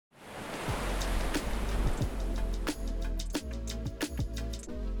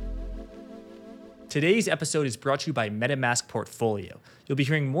Today's episode is brought to you by MetaMask Portfolio. You'll be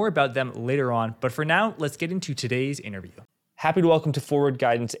hearing more about them later on, but for now, let's get into today's interview. Happy to welcome to Forward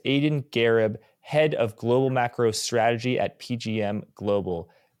Guidance Aidan Garrib, Head of Global Macro Strategy at PGM Global.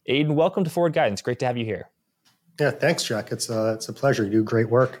 Aidan, welcome to Forward Guidance. Great to have you here. Yeah, thanks, Jack. It's a pleasure. You do great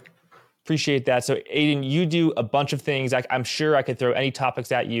work. Appreciate that. So, Aidan, you do a bunch of things. I'm sure I could throw any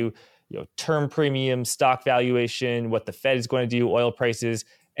topics at you. Term premium, stock valuation, what the Fed is going to do, oil prices,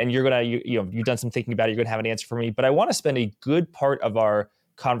 and you've done some thinking about it. You're going to have an answer for me. But I want to spend a good part of our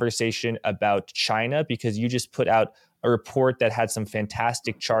conversation about China because you just put out a report that had some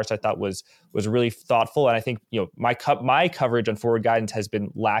fantastic charts I thought was really thoughtful. And I think my coverage on Forward Guidance has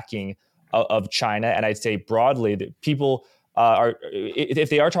been lacking of China. And I'd say broadly that people if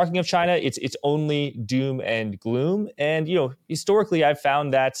they are talking of China, it's only doom and gloom. And historically, I've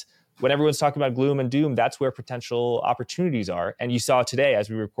found that when everyone's talking about gloom and doom, that's where potential opportunities are. And you saw today,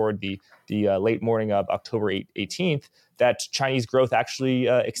 as we record the late morning of October 18th, that Chinese growth actually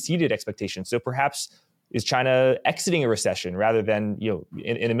exceeded expectations. So perhaps is China exiting a recession rather than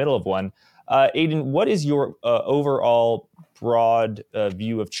in the middle of one? Aidan, what is your overall broad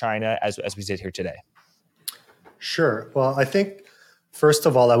view of China as we sit here today? Sure. Well, I think, first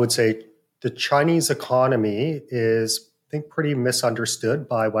of all, I would say the Chinese economy is, I think, pretty misunderstood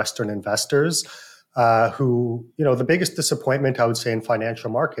by Western investors who, the biggest disappointment, I would say, in financial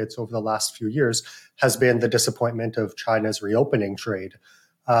markets over the last few years has been the disappointment of China's reopening trade.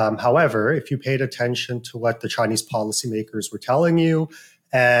 However, if you paid attention to what the Chinese policymakers were telling you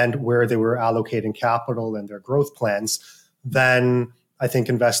and where they were allocating capital and their growth plans, then I think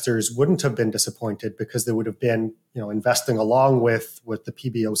investors wouldn't have been disappointed because they would have been, investing along with what the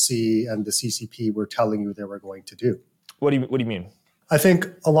PBOC and the CCP were telling you they were going to do. What do you mean? I think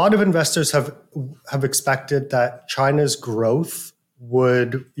a lot of investors have expected that China's growth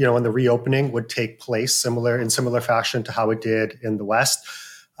would, in the reopening would take place in similar fashion to how it did in the West.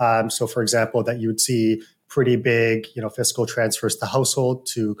 So, for example, that you would see pretty big, fiscal transfers to household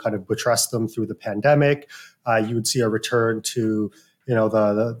to kind of buttress them through the pandemic. You would see a return to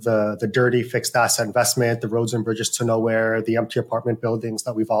the dirty fixed asset investment, the roads and bridges to nowhere, the empty apartment buildings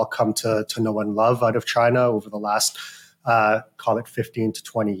that we've all come to know and love out of China over the last, call it 15 to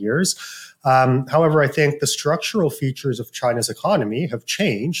 20 years. However, I think the structural features of China's economy have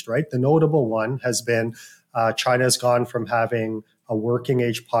changed, right? The notable one has been China has gone from having a working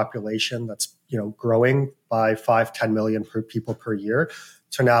age population that's, growing by 5-10 million people per year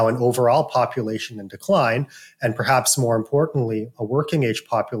to now an overall population in decline, and perhaps more importantly, a working age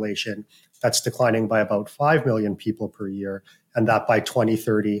population that's declining by about 5 million people per year, and that by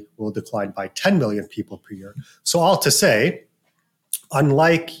 2030 will decline by 10 million people per year. So all to say,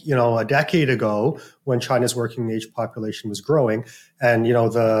 unlike, a decade ago when China's working age population was growing and,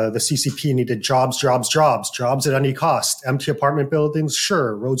 the CCP needed jobs at any cost, empty apartment buildings,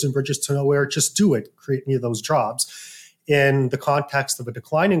 sure, roads and bridges to nowhere, just do it, create me those jobs. In the context of a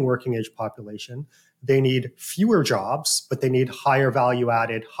declining working age population, they need fewer jobs, but they need higher value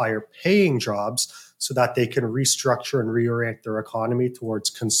added, higher paying jobs so that they can restructure and reorient their economy towards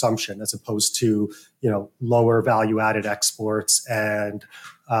consumption as opposed to, lower value added exports and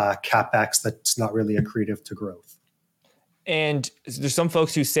CapEx that's not really accretive to growth. And there's some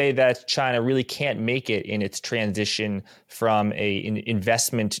folks who say that China really can't make it in its transition from an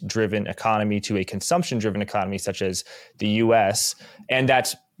investment-driven economy to a consumption-driven economy, such as the U.S., and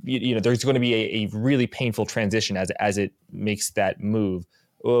that there's going to be a really painful transition as it makes that move.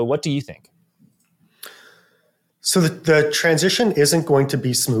 What do you think? So the transition isn't going to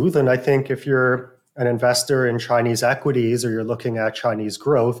be smooth, and I think if you're an investor in Chinese equities or you're looking at Chinese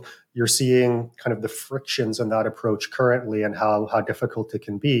growth, you're seeing kind of the frictions in that approach currently and how difficult it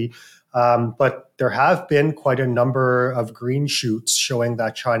can be. But there have been quite a number of green shoots showing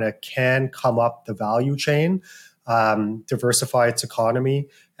that China can come up the value chain, diversify its economy,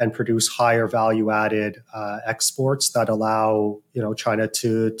 and produce higher value-added exports that allow China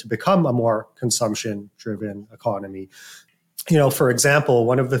to become a more consumption-driven economy. For example,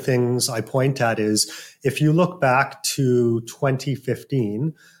 one of the things I point at is if you look back to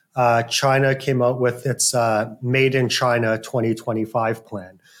 2015, China came out with its Made in China 2025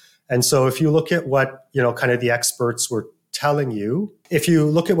 plan. And so if you look at what, kind of the experts were telling you,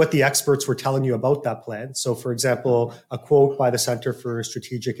 about that plan, so for example, a quote by the Center for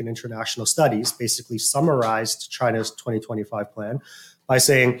Strategic and International Studies basically summarized China's 2025 plan by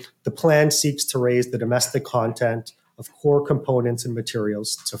saying the plan seeks to raise the domestic content of core components and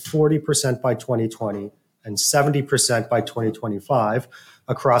materials to 40% by 2020 and 70% by 2025,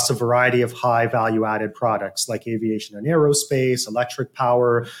 across a variety of high value added products like aviation and aerospace, electric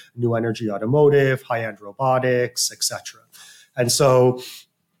power, new energy automotive, high end robotics, etc. And so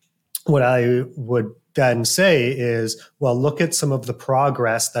what I would then say is, well, look at some of the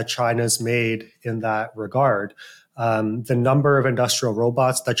progress that China's made in that regard. The number of industrial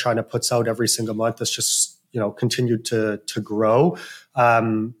robots that China puts out every single month has just continued to grow.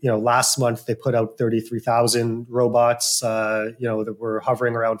 Last month they put out 33,000 robots. That were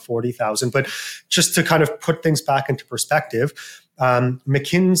hovering around 40,000. But just to kind of put things back into perspective,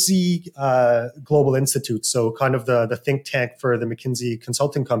 McKinsey Global Institute, so kind of the think tank for the McKinsey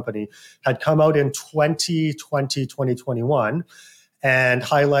consulting company, had come out in 2020, 2021 and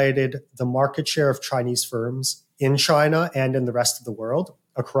highlighted the market share of Chinese firms in China and in the rest of the world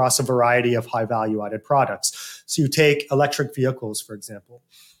across a variety of high value added products. So you take electric vehicles, for example.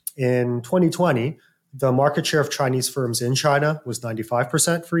 In 2020, the market share of Chinese firms in China was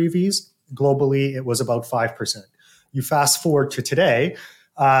 95% for EVs. Globally, it was about 5%. You fast forward to today,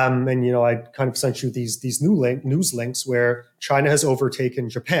 and I kind of sent you these news links where China has overtaken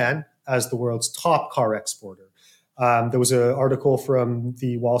Japan as the world's top car exporter. There was an article from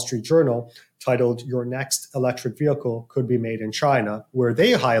the Wall Street Journal titled "Your Next Electric Vehicle Could Be Made in China," where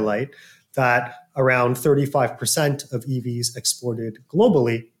they highlight that around 35% of EVs exported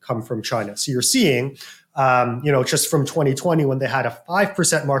globally come from China. So you're seeing, just from 2020 when they had a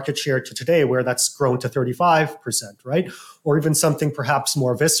 5% market share to today, where that's grown to 35%, right? Or even something perhaps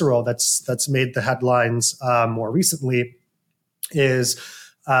more visceral that's made the headlines more recently is,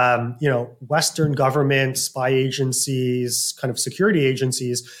 Western governments, spy agencies, kind of security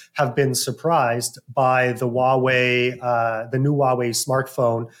agencies have been surprised by the new Huawei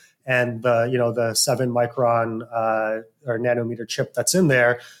smartphone and the 7 micron or nanometer chip that's in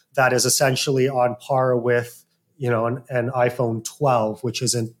there that is essentially on par with an iPhone 12, which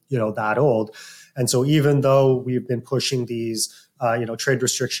isn't that old. And so even though we've been pushing these trade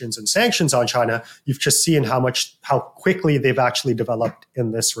restrictions and sanctions on China, you've just seen how quickly they've actually developed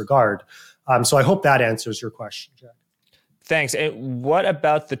in this regard. So I hope that answers your question, Jack. Thanks. And what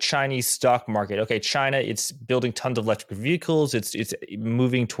about the Chinese stock market? Okay, China, it's building tons of electric vehicles. It's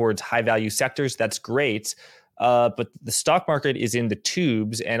moving towards high value sectors. That's great. But the stock market is in the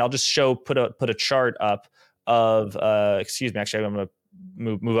tubes. And I'll just put a chart up of, excuse me, actually, I'm going to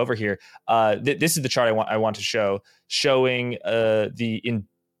move over here. This is the chart I want to show, showing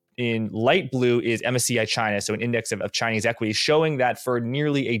in light blue is MSCI China, so an index of Chinese equities, showing that for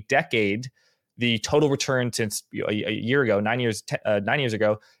nearly a decade, the total return since a year ago, 9 years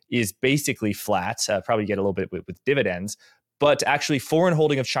ago, is basically flat. Probably get a little bit with dividends, but actually foreign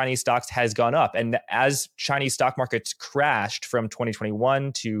holding of Chinese stocks has gone up. And as Chinese stock markets crashed from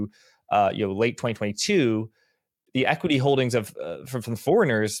 2021 to late 2022, the equity holdings from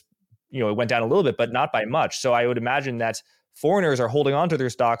foreigners, it went down a little bit, but not by much. So I would imagine that foreigners are holding on to their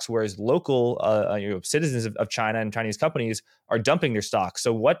stocks, whereas local citizens of China and Chinese companies are dumping their stocks.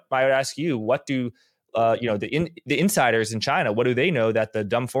 So what I would ask you, what do the insiders in China, what do they know that the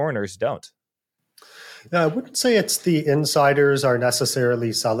dumb foreigners don't? I wouldn't say it's the insiders are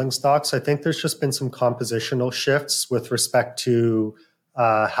necessarily selling stocks. I think there's just been some compositional shifts with respect to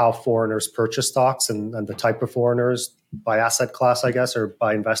how foreigners purchase stocks and the type of foreigners by asset class, I guess, or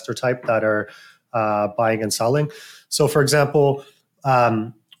by investor type that are buying and selling. So, for example,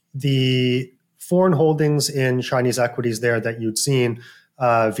 the foreign holdings in Chinese equities there that you'd seen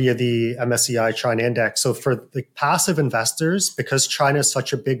via the MSCI China Index. So for the passive investors, because China is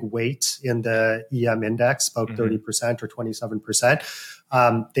such a big weight in the EM index, about 30% or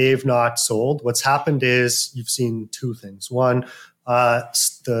 27%, they've not sold. What's happened is you've seen two things. One,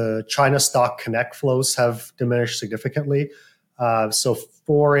 the China Stock Connect flows have diminished significantly. So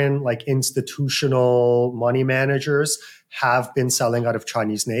foreign, like institutional money managers have been selling out of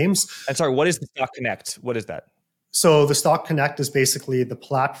Chinese names. And sorry, what is the Stock Connect? What is that? So the Stock Connect is basically the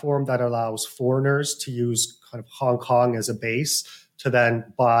platform that allows foreigners to use kind of Hong Kong as a base to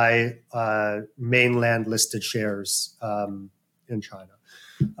then buy mainland listed shares in China.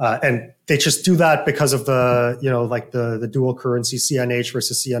 And they just do that because of the, the dual currency CNH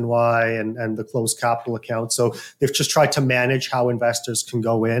versus CNY and the closed capital account. So they've just tried to manage how investors can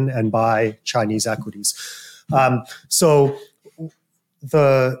go in and buy Chinese equities.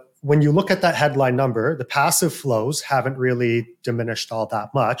 When you look at that headline number, the passive flows haven't really diminished all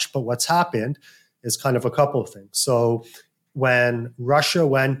that much. But what's happened is kind of a couple of things. So when Russia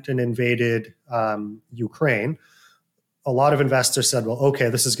went and invaded Ukraine, a lot of investors said, well, okay,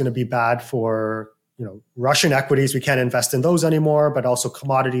 this is going to be bad for Russian equities. We can't invest in those anymore, but also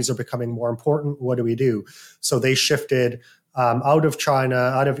commodities are becoming more important. What do we do? So they shifted out of China,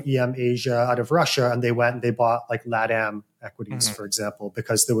 out of EM Asia, out of Russia, and they went and they bought like LATAM equities, for example,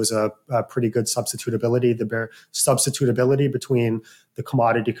 because there was a pretty good substitutability between the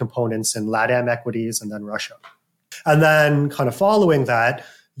commodity components in LATAM equities and then Russia. And then kind of following that,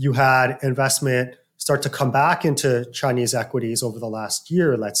 you had investment start to come back into Chinese equities over the last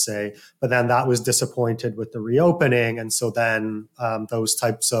year, let's say, but then that was disappointed with the reopening. And so then those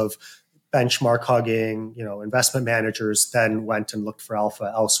types of benchmark hugging, investment managers then went and looked for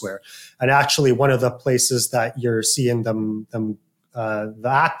alpha elsewhere. And actually, one of the places that you're seeing the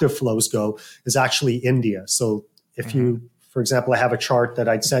active flows go is actually India. So if you, for example, I have a chart that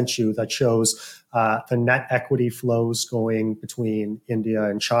I'd sent you that shows the net equity flows going between India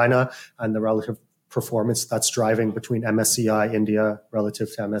and China and the relative performance that's driving between MSCI India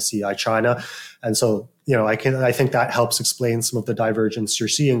relative to MSCI China. And so, I think that helps explain some of the divergence you're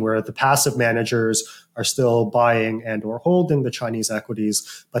seeing where the passive managers are still buying and or holding the Chinese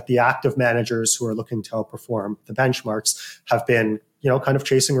equities, but the active managers who are looking to outperform the benchmarks have been, kind of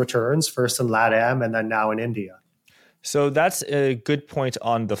chasing returns first in LATAM and then now in India. So that's a good point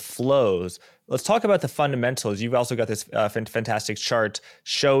on the flows. Let's talk about the fundamentals. You've also got this fantastic chart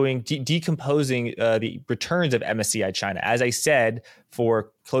showing decomposing the returns of MSCI China. As I said,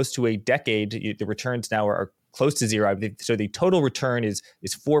 for close to a decade, the returns now are close to zero. So the total return is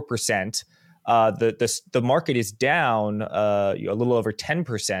 4%. The market is down a little over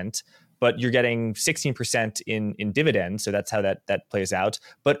 10%. But you're getting 16% in dividends. So that's how that plays out.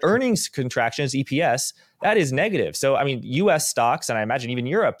 But earnings contractions, EPS, that is negative. So, US stocks, and I imagine even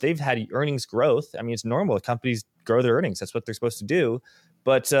Europe, they've had earnings growth. It's normal. Companies grow their earnings. That's what they're supposed to do.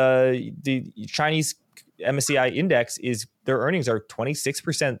 But the Chinese MSCI index their earnings are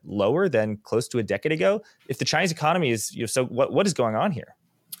 26% lower than close to a decade ago. If the Chinese economy is, so what is going on here?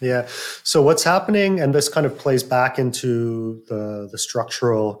 Yeah. So what's happening, and this kind of plays back into the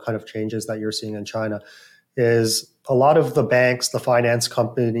structural kind of changes that you're seeing in China, is a lot of the banks, the finance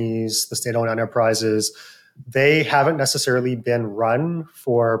companies, the state-owned enterprises, they haven't necessarily been run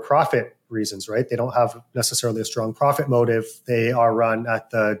for profit reasons, right? They don't have necessarily a strong profit motive. They are run at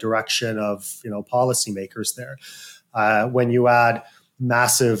the direction of, policymakers there. When you add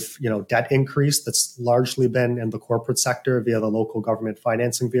massive, debt increase that's largely been in the corporate sector via the local government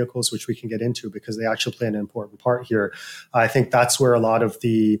financing vehicles, which we can get into because they actually play an important part here. I think that's where a lot of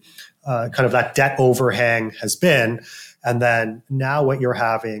the kind of that debt overhang has been. And then now what you're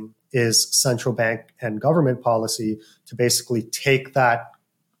having is central bank and government policy to basically take that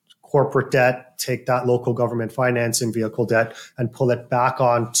corporate debt, take that local government financing vehicle debt and pull it back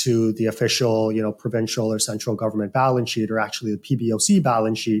onto the official, provincial or central government balance sheet, or actually the PBOC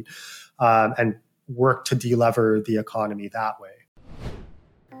balance sheet, and work to delever the economy that way.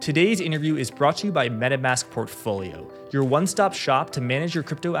 Today's interview is brought to you by MetaMask Portfolio, your one-stop shop to manage your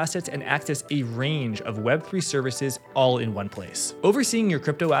crypto assets and access a range of Web3 services all in one place. Overseeing your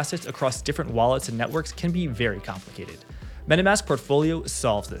crypto assets across different wallets and networks can be very complicated. MetaMask Portfolio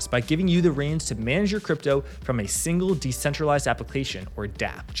solves this by giving you the reins to manage your crypto from a single decentralized application, or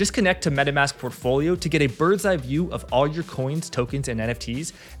DApp. Just connect to MetaMask Portfolio to get a bird's eye view of all your coins, tokens, and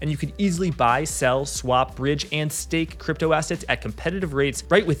NFTs, and you can easily buy, sell, swap, bridge, and stake crypto assets at competitive rates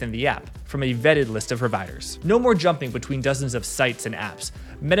right within the app from a vetted list of providers. No more jumping between dozens of sites and apps.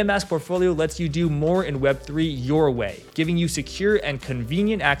 MetaMask Portfolio lets you do more in Web3 your way, giving you secure and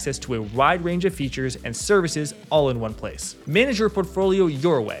convenient access to a wide range of features and services all in one place. Manage your portfolio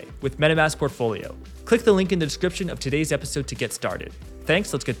your way with MetaMask Portfolio. Click the link in the description of today's episode to get started.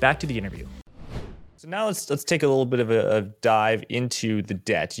 Thanks, let's get back to the interview. So now let's take a little bit of a dive into the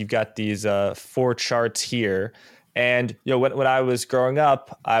debt. You've got these 4 charts here. And when I was growing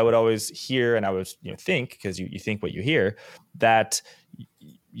up, I would always hear, and I would think, because you think what you hear, that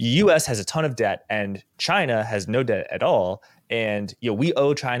U.S. has a ton of debt and China has no debt at all. And we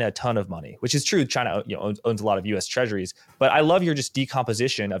owe China a ton of money, which is true. China owns a lot of U.S. treasuries. But I love your just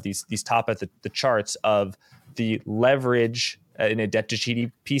decomposition of these top at the charts of the leverage in a debt to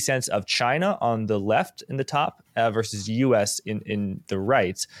GDP sense of China on the left in the top versus U.S. in the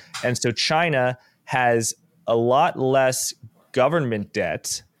right. And so China has a lot less government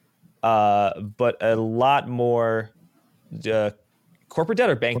debt, but a lot more corporate debt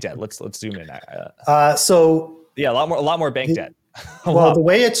or bank debt. Let's zoom in. A lot more bank debt. Well, the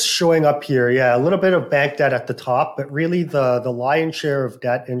way it's showing up here, a little bit of bank debt at the top, but really the lion's share of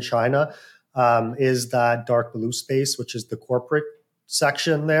debt in China is that dark blue space, which is the corporate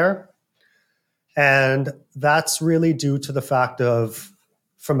section there. And that's really due to the fact of,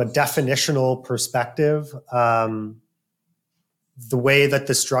 from a definitional perspective, the way that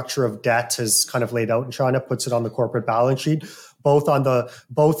the structure of debt is kind of laid out in China puts it on the corporate balance sheet, both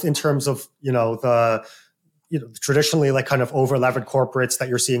in terms of the traditionally like kind of over levered corporates that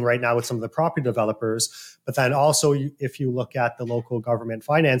you're seeing right now with some of the property developers. But then also, if you look at the local government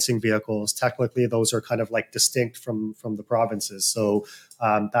financing vehicles, technically those are kind of like distinct from the provinces. So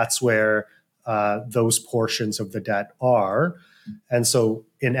that's where those portions of the debt are. And so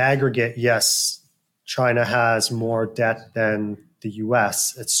in aggregate, yes, China has more debt than the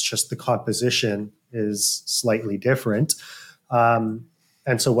US. It's just the composition is slightly different. And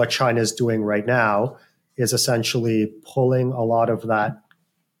so what China is doing right now is essentially pulling a lot of that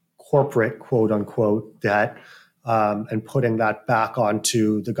corporate, quote unquote, debt and putting that back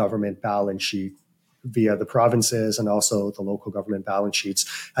onto the government balance sheet via the provinces and also the local government balance sheets,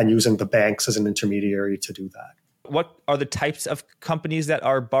 and using the banks as an intermediary to do that. What are the types of companies that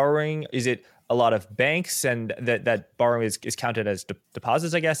are borrowing? Is it a lot of banks and that borrowing is counted as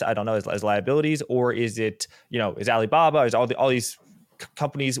deposits, I guess? I don't know, as liabilities? Or is it, is Alibaba, is all these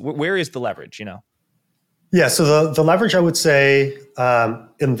companies, where is the leverage, Yeah, so the leverage, I would say,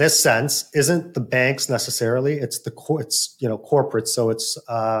 in this sense, isn't the banks necessarily. It's corporates. So it's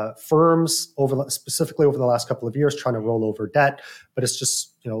firms specifically over the last couple of years trying to roll over debt, but it's just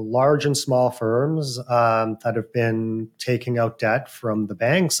large and small firms that have been taking out debt from the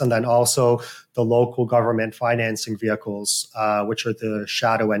banks, and then also the local government financing vehicles, which are the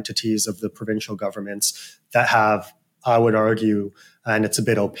shadow entities of the provincial governments that have, I would argue, and it's a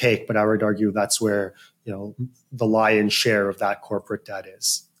bit opaque, but I would argue that's where the lion's share of that corporate debt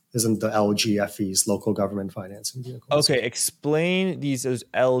isn't the LGFVs, local government financing vehicles. Okay, explain those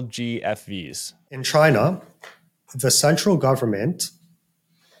LGFVs. In China, the central government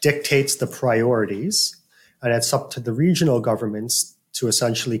dictates the priorities, and it's up to the regional governments to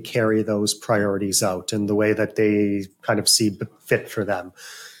essentially carry those priorities out in the way that they kind of see fit for them.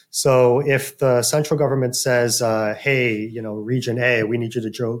 So if the central government says, hey, region A, we need you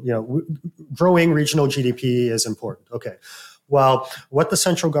to growing regional GDP is important. Okay. Well, what the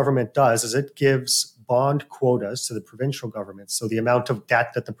central government does is it gives bond quotas to the provincial governments. So the amount of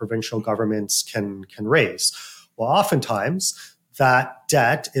debt that the provincial governments can raise. Well, oftentimes that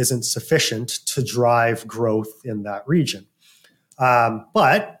debt isn't sufficient to drive growth in that region.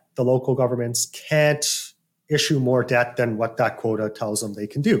 But the local governments can't issue more debt than what that quota tells them they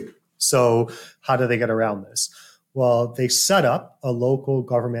can do. So how do they get around this? Well, they set up a local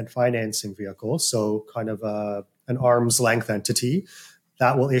government financing vehicle, so kind of an arm's length entity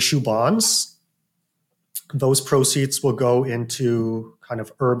that will issue bonds. Those proceeds will go into kind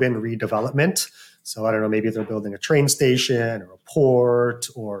of urban redevelopment. So I don't know, maybe they're building a train station or a port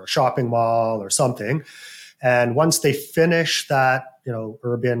or a shopping mall or something. And once they finish that,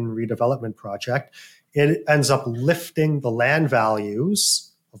 urban redevelopment project, it ends up lifting the land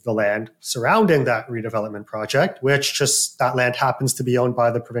values of the land surrounding that redevelopment project, which just that land happens to be owned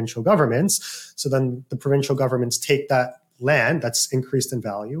by the provincial governments. So then the provincial governments take that land that's increased in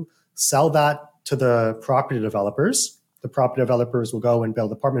value, sell that to the property developers. The property developers will go and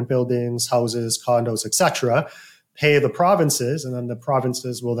build apartment buildings, houses, condos, etc., pay the provinces, and then the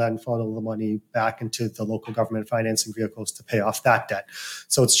provinces will then funnel the money back into the local government financing vehicles to pay off that debt.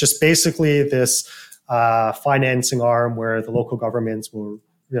 So it's just basically this financing arm where the local governments will,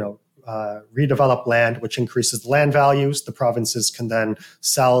 redevelop land, which increases the land values. The provinces can then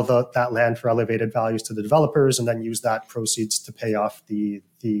sell that land for elevated values to the developers, and then use that proceeds to pay off the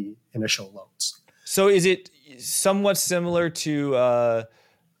initial loans. So is it somewhat similar to a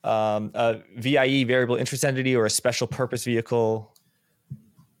VIE, variable interest entity, or a special purpose vehicle?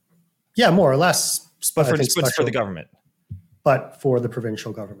 Yeah, more or less. But for the government. But for the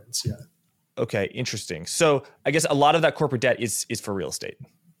provincial governments, yeah. Okay, interesting. So I guess a lot of that corporate debt is for real estate.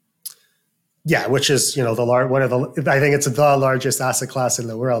 Yeah, which is I think it's the largest asset class in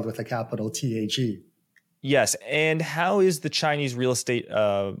the world with a capital TAG. Yes, and how is the Chinese real estate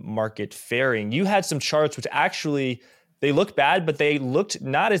market faring? You had some charts which actually they look bad, but they looked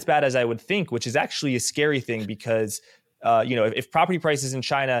not as bad as I would think, which is actually a scary thing because if property prices in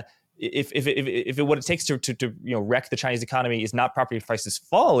China, if what it takes to wreck the Chinese economy is not property prices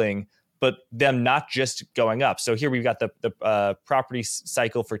falling, but them not just going up. So here we've got the property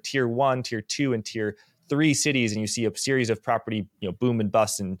cycle for tier 1, tier 2, and tier 3 cities, and you see a series of property boom and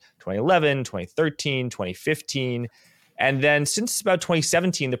bust in 2011, 2013, 2015, and then since about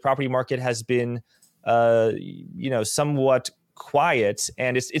 2017, the property market has been somewhat quiet,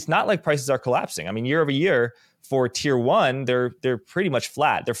 and it's not like prices are collapsing. I mean, year over year for tier 1, they're pretty much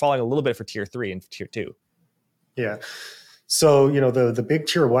flat. They're falling a little bit for tier 3 and tier 2. Yeah. So, the big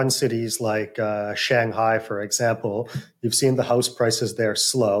tier one cities like Shanghai, for example, you've seen the house prices there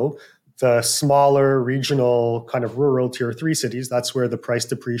slow. The smaller regional kind of rural tier three cities, that's where the price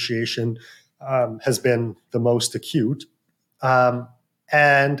depreciation has been the most acute. Um,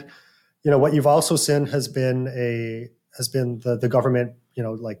 and what you've also seen has been the government,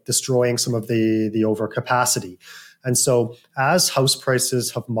 like destroying some of the overcapacity. And so as house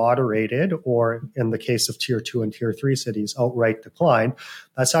prices have moderated, or in the case of tier two and tier three cities, outright decline,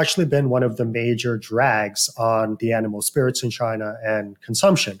 that's actually been one of the major drags on the animal spirits in China and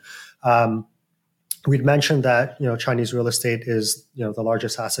consumption. We'd mentioned that Chinese real estate is the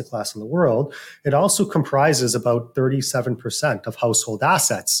largest asset class in the world. It also comprises about 37% of household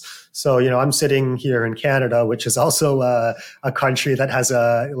assets. So I'm sitting here in Canada, which is also a country that has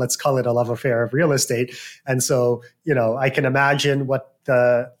let's call it a love affair of real estate. And so I can imagine what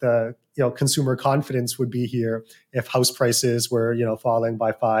the consumer confidence would be here if house prices were falling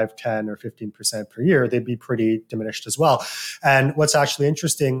by 5, 10, or 15% per year. They'd be pretty diminished as well. And what's actually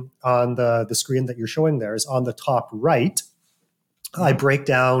interesting on the screen that you're showing there is on the top right, I break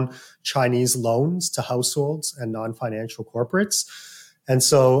down Chinese loans to households and non-financial corporates. And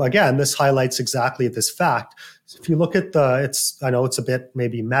so again, this highlights exactly this fact. If you look at I know it's a bit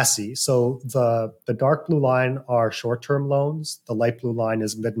maybe messy. So the dark blue line are short-term loans. The light blue line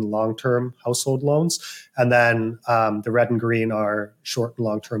is mid and long-term household loans. And then the red and green are short and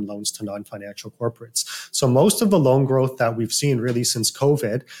long-term loans to non-financial corporates. So most of the loan growth that we've seen really since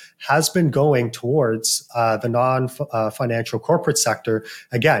COVID has been going towards the non-financial corporate sector,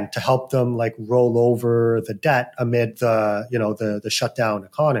 again, to help them like roll over the debt amid the shutdown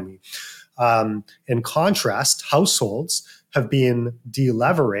economy. In contrast, households have been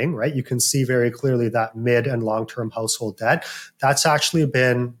delevering, right? You can see very clearly that mid and long-term household debt, that's actually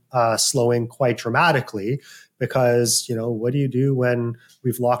been slowing quite dramatically because, what do you do when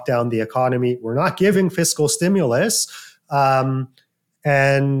we've locked down the economy? We're not giving fiscal stimulus.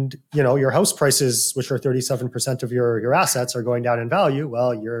 And your house prices, which are 37% of your assets, are going down in value.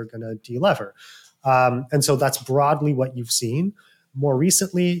 Well, you're going to delever. And so that's broadly what you've seen. More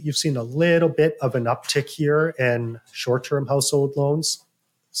recently, you've seen a little bit of an uptick here in short-term household loans.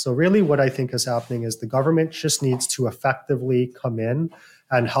 So really what I think is happening is the government just needs to effectively come in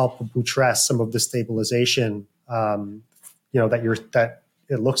and help buttress some of the stabilization that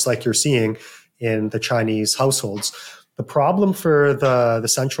it looks like you're seeing in the Chinese households. The problem for the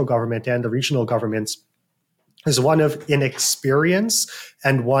central government and the regional governments is one of inexperience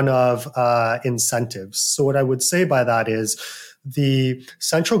and one of incentives. So what I would say by that is the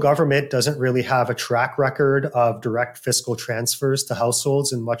central government doesn't really have a track record of direct fiscal transfers to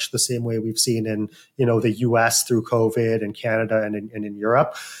households in much the same way we've seen in the US through COVID and Canada and in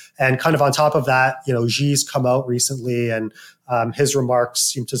Europe. And kind of on top of that, Xi's come out recently and his remarks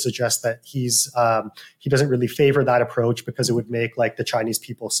seem to suggest that he doesn't really favor that approach because it would make like the Chinese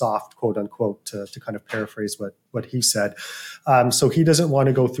people soft, quote unquote, to kind of paraphrase what he said. So he doesn't want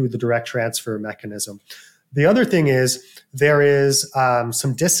to go through the direct transfer mechanism. The other thing is there is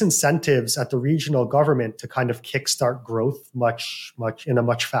some disincentives at the regional government to kind of kickstart growth much in a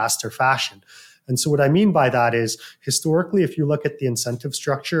much faster fashion. And so what I mean by that is historically, if you look at the incentive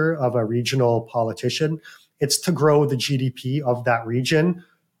structure of a regional politician, it's to grow the GDP of that region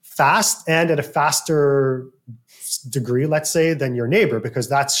fast and at a faster degree, let's say, than your neighbor, because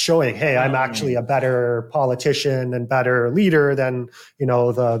that's showing, hey, I'm actually a better politician and better leader than,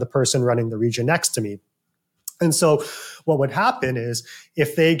 the person running the region next to me. And so what would happen is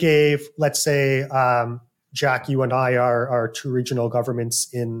if they gave, let's say, Jack, you and I are two regional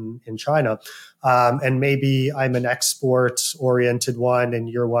governments in China, and maybe I'm an export-oriented one and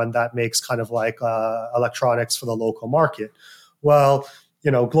you're one that makes kind of like electronics for the local market. Well,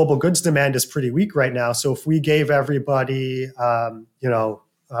 global goods demand is pretty weak right now. So if we gave everybody,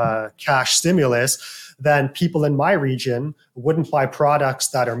 cash stimulus, then people in my region wouldn't buy products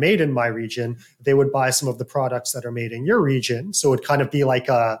that are made in my region. They would buy some of the products that are made in your region. So it'd kind of be like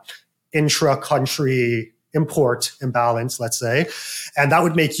a intra-country import imbalance, let's say. And that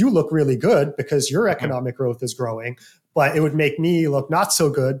would make you look really good because your economic growth is growing. But it would make me look not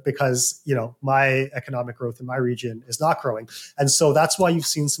so good because, my economic growth in my region is not growing. And so that's why you've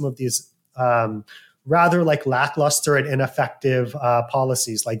seen some of these rather like lackluster and ineffective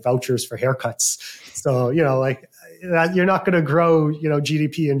policies like vouchers for haircuts. So, you're not going to grow,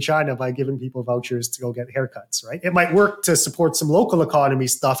 GDP in China by giving people vouchers to go get haircuts, right? It might work to support some local economy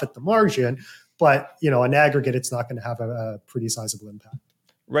stuff at the margin, but, in aggregate, it's not going to have a pretty sizable impact.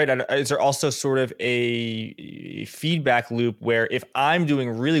 Right. And is there also sort of a feedback loop where if I'm doing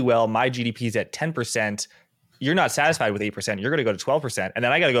really well, my GDP is at 10%, you're not satisfied with 8%. You're going to go to 12%. And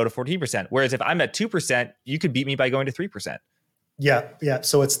then I got to go to 14%. Whereas if I'm at 2%, you could beat me by going to 3%. Yeah.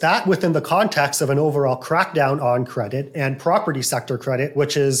 So it's that within the context of an overall crackdown on credit and property sector credit,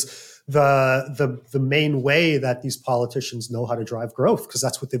 which is the main way that these politicians know how to drive growth, because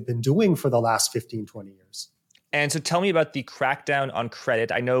that's what they've been doing for the last 15, 20 years. And so tell me about the crackdown on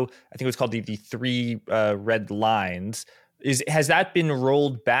credit. I think it was called the three red lines. Has that been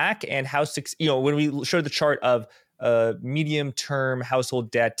rolled back? And how, when we showed the chart of medium-term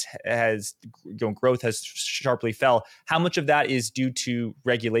household debt growth has sharply fell. How much of that is due to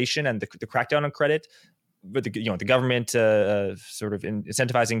regulation and the crackdown on credit, but the government sort of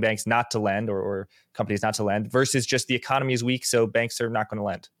incentivizing banks not to lend or companies not to lend, versus just the economy is weak, so banks are not going to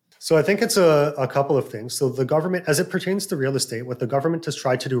lend? So I think it's a couple of things. So the government, as it pertains to real estate, what the government has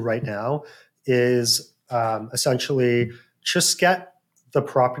tried to do right now is essentially just get the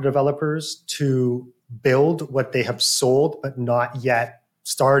property developers to build what they have sold but not yet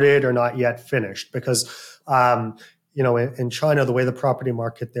started or not yet finished. Because in China, the way the property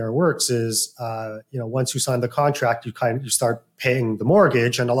market there works is once you sign the contract, you start paying the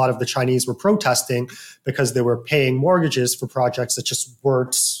mortgage, and a lot of the Chinese were protesting because they were paying mortgages for projects that just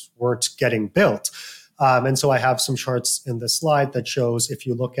weren't getting built. And so I have some charts in this slide that shows, if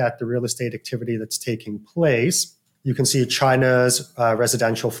you look at the real estate activity that's taking place, you can see China's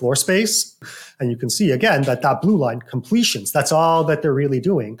residential floor space. And you can see, again, that blue line, completions, that's all that they're really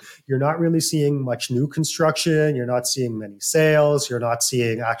doing. You're not really seeing much new construction. You're not seeing many sales. You're not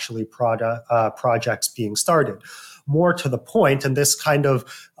seeing actually projects being started. More to the point, and this kind of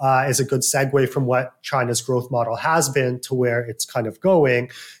is a good segue from what China's growth model has been to where it's kind of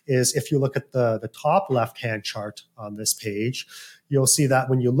going, is if you look at the top left-hand chart on this page, you'll see that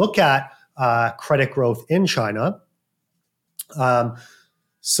when you look at credit growth in China,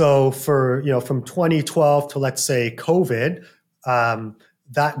 so for, from 2012 to, let's say, COVID,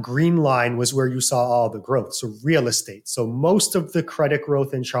 that green line was where you saw all the growth. So real estate. So most of the credit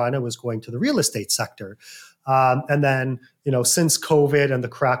growth in China was going to the real estate sector. And then, since COVID and the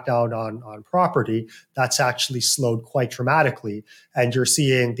crackdown on property, that's actually slowed quite dramatically. And you're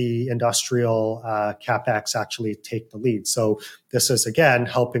seeing the industrial CapEx actually take the lead. So this is, again,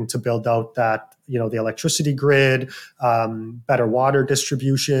 helping to build out that, the electricity grid, better water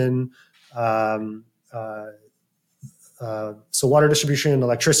distribution. So water distribution,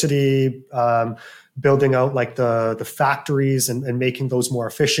 electricity, building out like the factories and making those more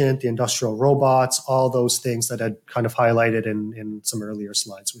efficient, the industrial robots, all those things that I'd kind of highlighted in some earlier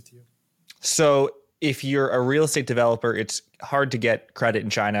slides with you. So if you're a real estate developer, it's hard to get credit in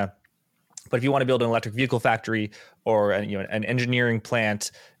China. But if you want to build an electric vehicle factory or an engineering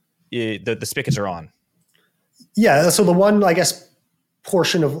plant, the spigots are on. Yeah. So the one, I guess,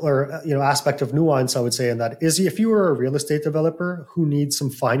 portion of, or aspect of nuance, I would say, in that is, if you are a real estate developer who needs some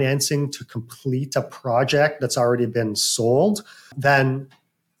financing to complete a project that's already been sold, then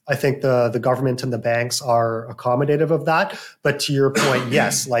I think the government and the banks are accommodative of that. But to your point,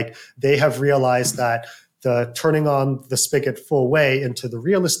 yes, like they have realized that the turning on the spigot full way into the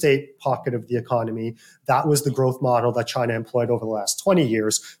real estate pocket of the economy, that was the growth model that China employed over the last 20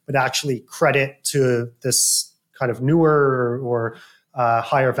 years. But actually, credit to this kind of newer or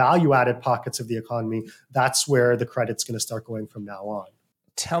higher value-added pockets of the economy, that's where the credit's going to start going from now on.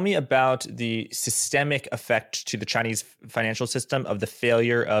 Tell me about the systemic effect to the Chinese financial system of the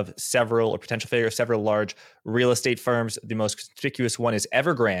failure of several, or potential failure of several large real estate firms. The most conspicuous one is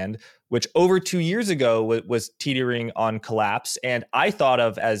Evergrande, which over 2 years ago was teetering on collapse, and I thought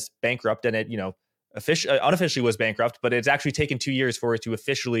of as bankrupt, and it unofficially was bankrupt, but it's actually taken 2 years for it to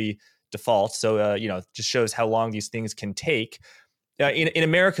officially default. So just shows how long these things can take. In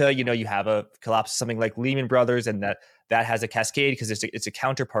America, you have a collapse of something like Lehman Brothers, and that has a cascade because it's a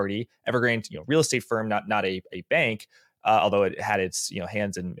counterparty. Evergrande, real estate firm, not a bank, although it had its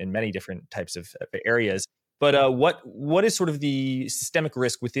hands in many different types of areas. But what is sort of the systemic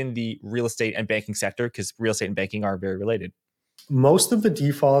risk within the real estate and banking sector? Because real estate and banking are very related. Most of the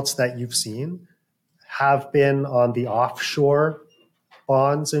defaults that you've seen have been on the offshore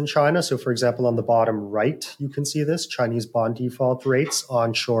bonds in China. So for example, on the bottom right, you can see this Chinese bond default rates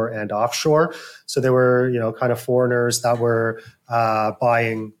onshore and offshore. So there were, kind of foreigners that were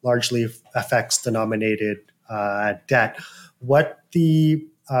buying largely FX denominated debt. What the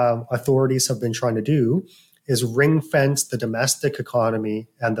authorities have been trying to do is ring fence the domestic economy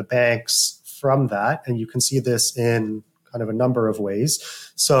and the banks from that. And you can see this in kind of a number of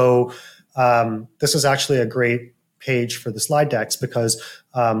ways. So this is actually a great page for the slide decks, because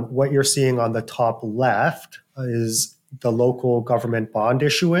what you're seeing on the top left is the local government bond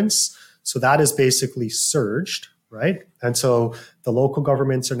issuance. So that is basically surged, right? And so the local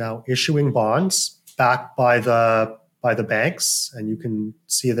governments are now issuing bonds backed by the banks, and you can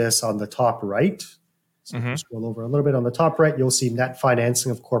see this on the top right. So if you scroll over a little bit on the top right, you'll see net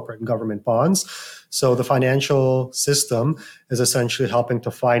financing of corporate and government bonds. So the financial system is essentially helping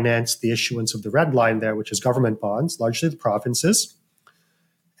to finance the issuance of the red line there, which is government bonds, largely the provinces.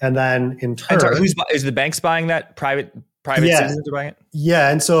 And then in turn, and sorry, is the banks buying that? Private citizens are buying it?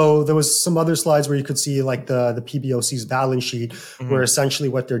 Yeah. And so there was some other slides where you could see like the PBOC's balance sheet, where essentially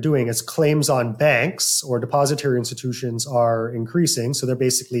what they're doing is claims on banks or depository institutions are increasing. So they're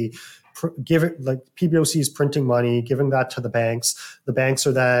basically giving, like, PBOC is printing money, giving that to the banks. The banks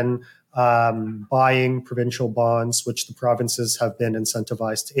are then buying provincial bonds, which the provinces have been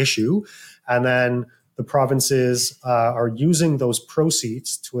incentivized to issue. And then the provinces are using those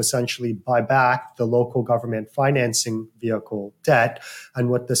proceeds to essentially buy back the local government financing vehicle debt. And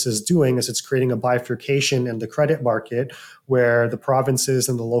what this is doing is it's creating a bifurcation in the credit market where the provinces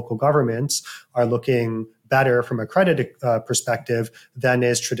and the local governments are looking better from a credit perspective than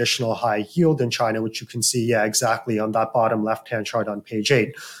is traditional high yield in China, which you can see, exactly on that bottom left-hand chart on page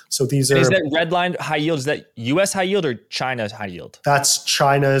 8. So these are... Is that red line high yield, is that US high yield or China's high yield? That's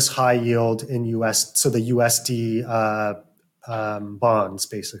China's high yield in US, so the USD bonds,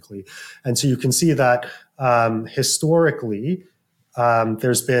 basically. And so you can see that historically,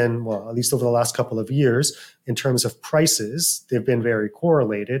 there's been, well, at least over the last couple of years, in terms of prices, they've been very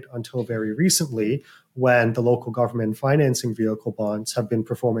correlated until very recently, when the local government financing vehicle bonds have been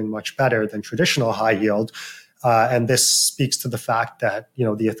performing much better than traditional high yield. And this speaks to the fact that,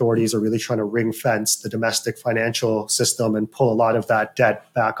 the authorities are really trying to ring fence the domestic financial system and pull a lot of that debt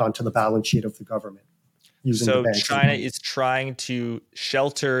back onto the balance sheet of the government. So China is trying to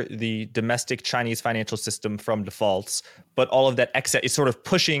shelter the domestic Chinese financial system from defaults, but all of that excess is sort of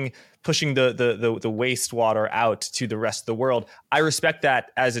pushing the wastewater out to the rest of the world. I respect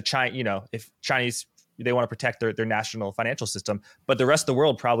that as a China, if Chinese, they want to protect their national financial system, but the rest of the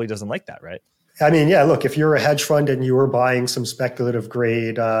world probably doesn't like that, right? I mean, yeah, look, if you're a hedge fund and you were buying some speculative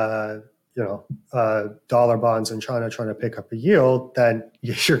grade, dollar bonds in China trying to pick up a yield, then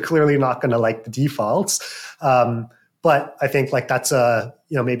you're clearly not going to like the defaults. But I think like that's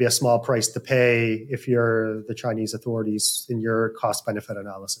maybe a small price to pay if you're the Chinese authorities in your cost benefit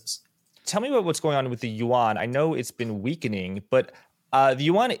analysis. Tell me about what's going on with the yuan. I know it's been weakening, but the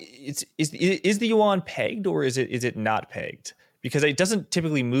yuan, is the yuan pegged or is it not pegged? Because it doesn't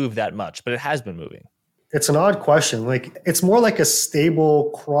typically move that much, but it has been moving. It's an odd question. Like, it's more like a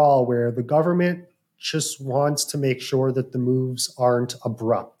stable crawl where the government just wants to make sure that the moves aren't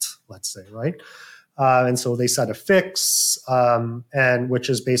abrupt, let's say, right? And so they set a fix, and which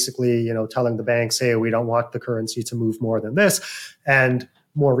is basically, telling the banks, hey, we don't want the currency to move more than this. And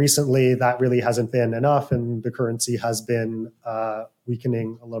more recently, that really hasn't been enough, and the currency has been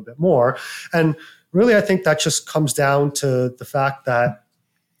weakening a little bit more. And really, I think that just comes down to the fact that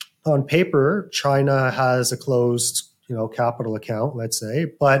on paper, China has a closed, capital account, let's say,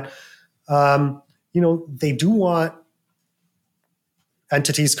 but they do want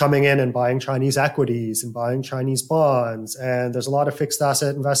entities coming in and buying Chinese equities and buying Chinese bonds, and there's a lot of fixed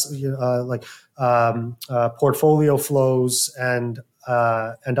asset portfolio flows and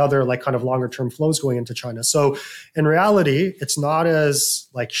other like kind of longer term flows going into China. So in reality, it's not as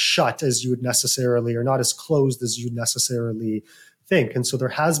like shut as you would necessarily, or not as closed as you'd necessarily think. And so there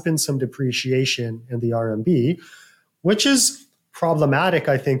has been some depreciation in the RMB, which is problematic,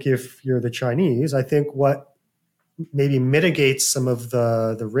 I think, if you're the Chinese. I think what maybe mitigates some of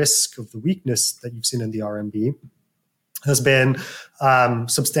the risk of the weakness that you've seen in the RMB has been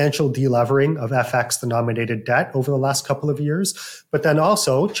substantial delevering of FX-denominated debt over the last couple of years. But then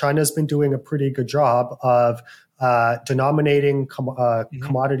also, China's been doing a pretty good job of denominating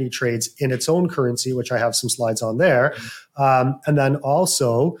commodity trades in its own currency, which I have some slides on there. And then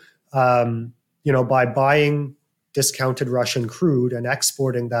also, by buying discounted Russian crude and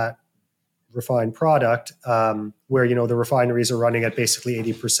exporting that refined product, where, the refineries are running at basically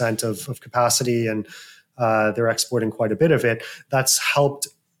 80% of capacity and they're exporting quite a bit of it. That's helped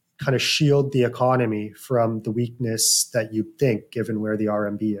kind of shield the economy from the weakness that you'd think, given where the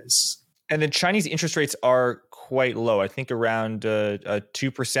RMB is. And the Chinese interest rates are quite low, I think around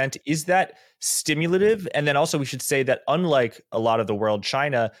 2%. Is that stimulative? And then also we should say that unlike a lot of the world,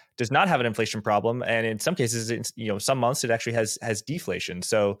 China does not have an inflation problem. And in some cases, some months it actually has deflation.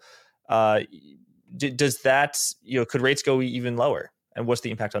 So does that, could rates go even lower? And what's the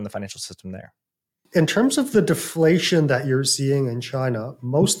impact on the financial system there? In terms of the deflation that you're seeing in China,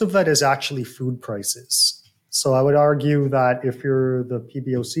 most of that is actually food prices. So I would argue that if you're the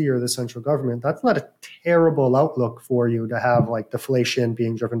PBOC or the central government, that's not a terrible outlook for you to have like deflation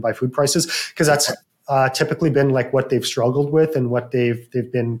being driven by food prices, because that's typically been like what they've struggled with, and what they've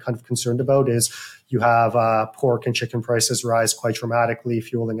been kind of concerned about is you have pork and chicken prices rise quite dramatically,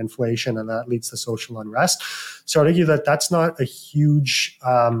 fueling inflation, and that leads to social unrest. So I'd argue that that's not a huge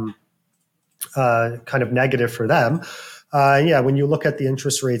kind of negative for them. When you look at the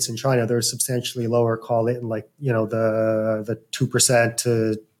interest rates in China, they're substantially lower. Call it in like the 2%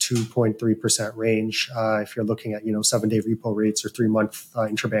 to 2.3% range. If you're looking at 7-day repo rates or 3-month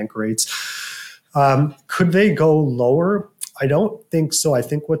interbank rates, could they go lower? I don't think so. I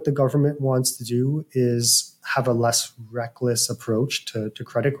think what the government wants to do is have a less reckless approach to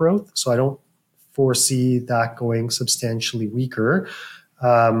credit growth. So I don't foresee that going substantially weaker.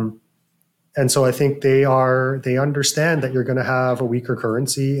 And so I think they understand that you're going to have a weaker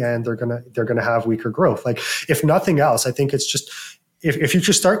currency, and they're going to have weaker growth. Like, if nothing else, I think it's just, if you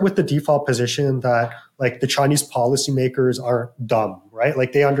just start with the default position that like the Chinese policymakers aren't dumb, right?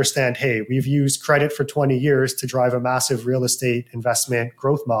 Like, they understand, hey, we've used credit for 20 years to drive a massive real estate investment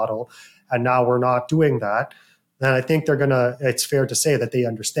growth model, and now we're not doing that. Then I think it's fair to say that they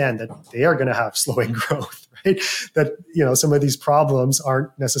understand that they are going to have slowing growth, right? That, some of these problems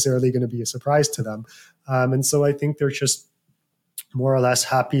aren't necessarily going to be a surprise to them. And so I think they're just more or less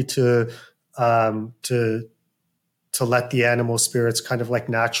happy to let the animal spirits kind of like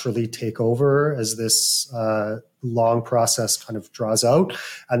naturally take over as this long process kind of draws out,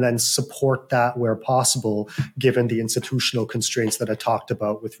 and then support that where possible, given the institutional constraints that I talked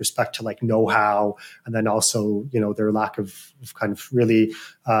about with respect to like know-how, and then also, their lack of kind of really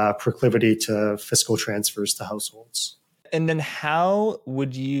proclivity to fiscal transfers to households. And then how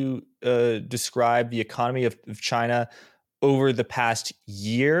would you describe the economy of China over the past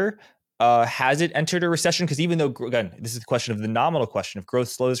year? Has it entered a recession? Because even though, again, this is the question of the nominal question, if growth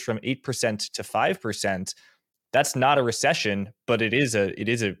slows from 8% to 5%, that's not a recession, but it is a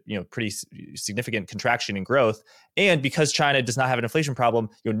pretty significant contraction in growth. And because China does not have an inflation problem,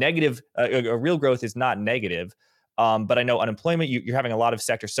 negative real growth is not negative. But I know unemployment, you're having a lot of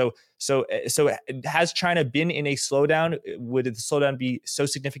sectors. So has China been in a slowdown? Would the slowdown be so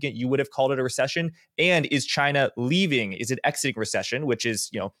significant you would have called it a recession? And is China leaving? Is it exiting recession? Which is,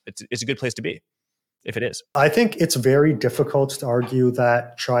 it's a good place to be, if it is. I think it's very difficult to argue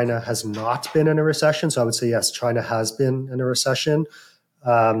that China has not been in a recession. So I would say, yes, China has been in a recession.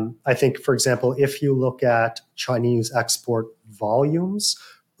 I think, for example, if you look at Chinese export volumes,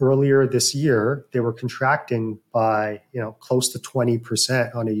 earlier this year, they were contracting by, close to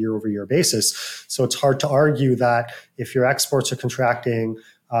 20% on a year-over-year basis. So it's hard to argue that if your exports are contracting,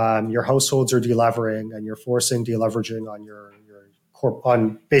 your households are delevering, and you're forcing deleveraging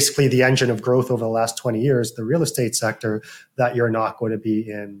on basically the engine of growth over the last 20 years, the real estate sector, that you're not going to be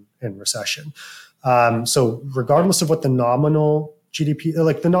in recession. So regardless of what the nominal GDP,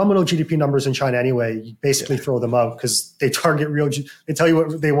 like the nominal GDP numbers in China anyway, you basically throw them out because they target they tell you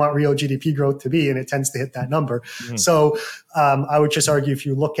what they want real GDP growth to be, and it tends to hit that number. Mm-hmm. So I would just argue, if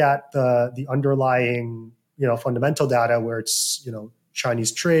you look at the underlying, fundamental data, where it's,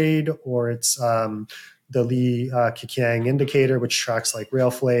 Chinese trade, or it's the Li Keqiang indicator, which tracks like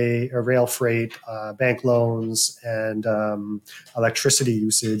rail freight, bank loans, and electricity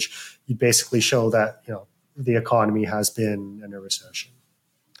usage, you basically show that, the economy has been in a recession.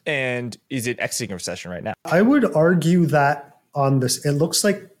 And is it exiting a recession right now? I would argue that on this, it looks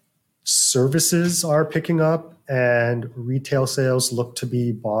like services are picking up and retail sales look to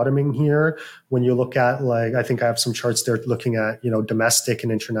be bottoming here. When you look at, like, I think I have some charts there looking at, domestic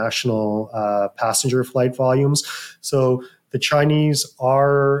and international passenger flight volumes. So the Chinese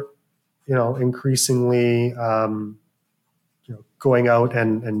are, increasingly, going out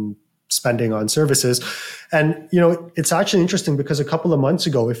and spending on services. And, it's actually interesting because a couple of months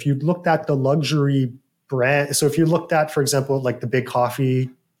ago, if you looked at the luxury brand, so if you looked at, for example, like the big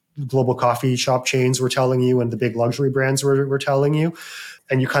global coffee shop chains were telling you, and the big luxury brands were telling you,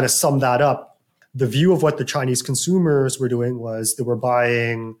 and you kind of sum that up, the view of what the Chinese consumers were doing was they were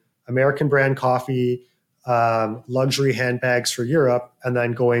buying American brand coffee, luxury handbags for Europe, and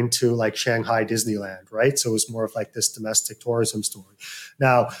then going to like Shanghai Disneyland, right? So it was more of like this domestic tourism story.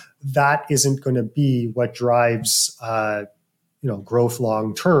 Now, that isn't going to be what drives, growth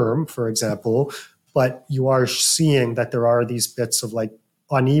long term, for example, but you are seeing that there are these bits of like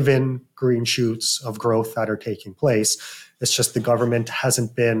uneven green shoots of growth that are taking place. It's just the government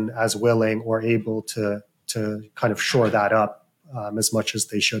hasn't been as willing or able to kind of shore that up as much as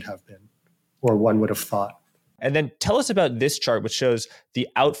they should have been, or one would have thought. And then tell us about this chart, which shows the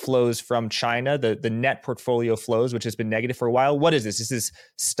outflows from China, the net portfolio flows, which has been negative for a while. What is this? Is this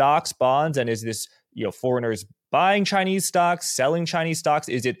stocks, bonds, and is this foreigners buying Chinese stocks, selling Chinese stocks?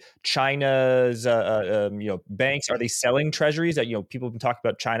 Is it China's banks? Are they selling treasuries? People have been talking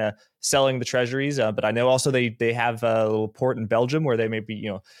about China selling the treasuries, but I know also they have a little port in Belgium where they may be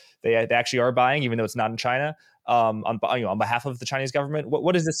they actually are buying, even though it's not in China, on behalf of the Chinese government.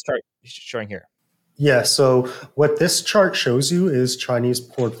 What is this chart showing here? Yeah, so what this chart shows you is Chinese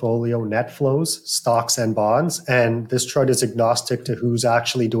portfolio net flows, stocks and bonds. And this chart is agnostic to who's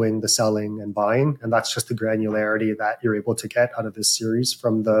actually doing the selling and buying. And that's just the granularity that you're able to get out of this series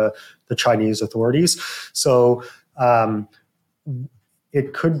from the Chinese authorities. So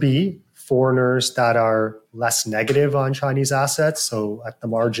it could be foreigners that are less negative on Chinese assets. So at the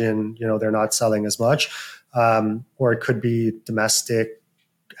margin, they're not selling as much. Or it could be domestic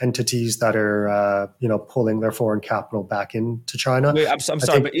entities that are pulling their foreign capital back into China. Wait, I'm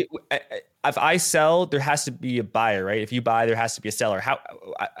sorry, but if I sell, there has to be a buyer, right? If you buy, there has to be a seller.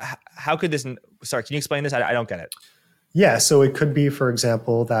 How could this? Sorry, can you explain this? I don't get it. Yeah, so it could be, for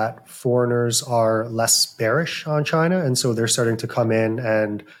example, that foreigners are less bearish on China, and so they're starting to come in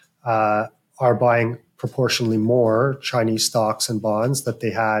and are buying proportionally more Chinese stocks and bonds that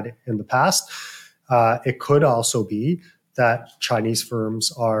they had in the past. It could also be that Chinese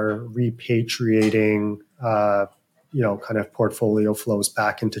firms are repatriating, kind of portfolio flows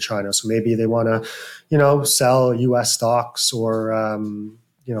back into China. So maybe they want to, sell U.S. stocks or,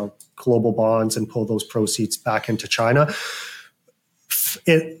 global bonds and pull those proceeds back into China.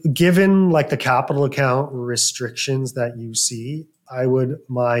 Given like the capital account restrictions that you see,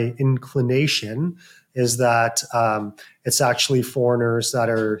 my inclination is that it's actually foreigners that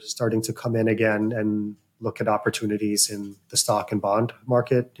are starting to come in again and look at opportunities in the stock and bond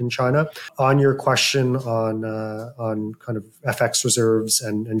market in China. On your question on kind of FX reserves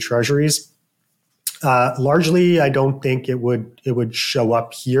and treasuries, largely, I don't think it would show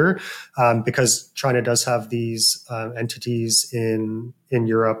up here because China does have these entities in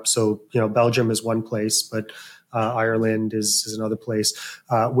Europe. So Belgium is one place, but Ireland is another place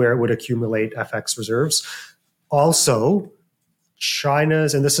where it would accumulate FX reserves. Also,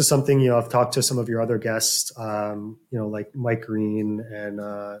 China's, and this is something, I've talked to some of your other guests, like Mike Green and,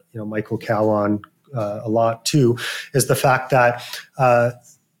 Michael Cowan a lot too, is the fact that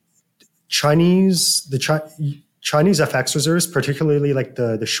Chinese FX reserves, particularly like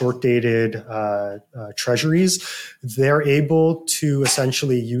the short dated treasuries, they're able to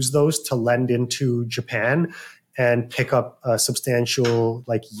essentially use those to lend into Japan and pick up a substantial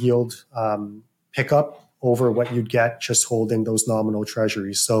like yield pickup over what you'd get just holding those nominal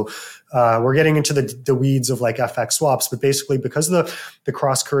treasuries. So we're getting into the weeds of like FX swaps, but basically because the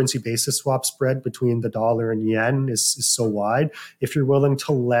cross-currency basis swap spread between the dollar and yen is so wide, if you're willing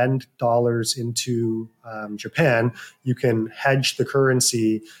to lend dollars into Japan, you can hedge the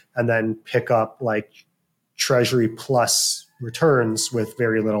currency and then pick up like treasury plus returns with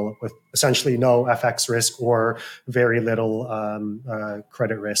essentially no FX risk or very little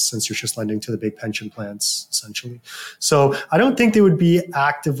credit risk, since you're just lending to the big pension plans essentially. So I don't think they would be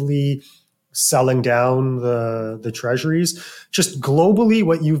actively selling down the treasuries. Just globally,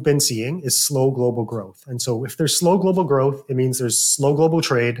 what you've been seeing is slow global growth. And so if there's slow global growth, it means there's slow global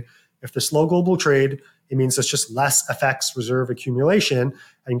trade. If there's slow global trade, it means there's just less FX reserve accumulation.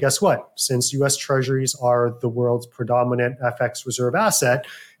 And guess what? Since US treasuries are the world's predominant FX reserve asset,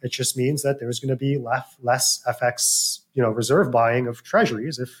 it just means that there's going to be less FX reserve buying of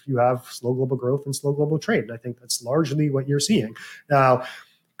treasuries if you have slow global growth and slow global trade. And I think that's largely what you're seeing. Now,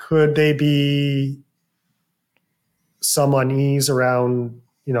 could they be some unease around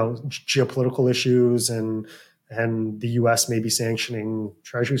geopolitical issues and the US may be sanctioning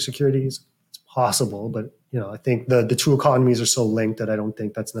treasury securities? It's possible, but I think the two economies are so linked that I don't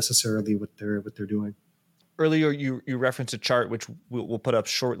think that's necessarily what they're doing. Earlier, you referenced a chart which we'll put up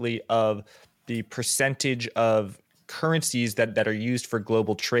shortly of the percentage of currencies that are used for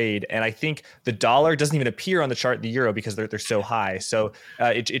global trade, and I think the dollar doesn't even appear on the chart, the euro, because they're so high. So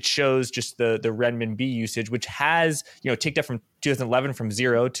it shows just the renminbi usage, which has ticked up from 2011 from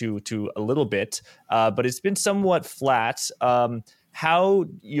 0 to a little bit, but it's been somewhat flat. What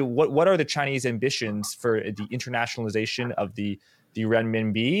are the Chinese ambitions for the internationalization of the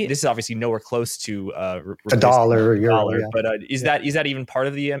renminbi? This is obviously nowhere close to a dollar, euro, yeah. But is that even part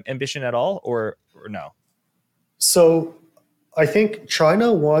of the ambition at all, or no? So I think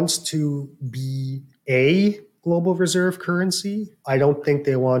China wants to be a global reserve currency. I don't think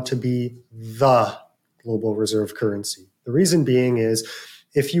they want to be the global reserve currency. The reason being is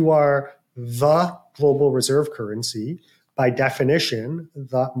if you are the global reserve currency, by definition,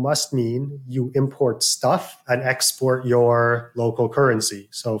 that must mean you import stuff and export your local currency.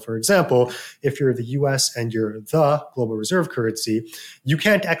 So, for example, if you're the US and you're the global reserve currency, you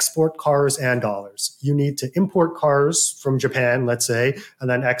can't export cars and dollars. You need to import cars from Japan, let's say, and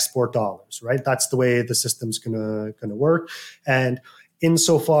then export dollars, right? That's the way the system's gonna work. And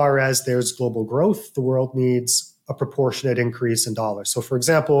insofar as there's global growth, the world needs a proportionate increase in dollars. So, for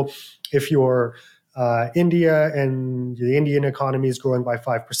example, if you're India and the Indian economy is growing by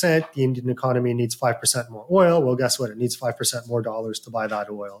 5%, the Indian economy needs 5% more oil. Well, guess what? It needs 5% more dollars to buy that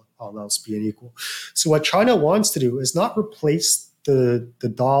oil, all else being equal. So what China wants to do is not replace the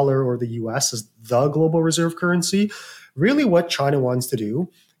dollar or the US as the global reserve currency. Really what China wants to do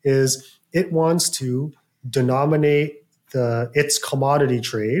is it wants to denominate its commodity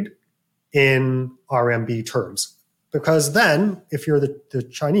trade in RMB terms. Because then, if you're the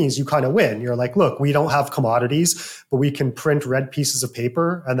Chinese, you kind of win. You're like, look, we don't have commodities, but we can print red pieces of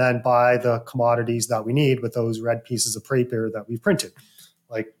paper and then buy the commodities that we need with those red pieces of paper that we've printed.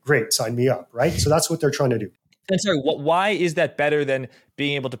 Like, great, sign me up, right? So that's what they're trying to do. And sorry, why is that better than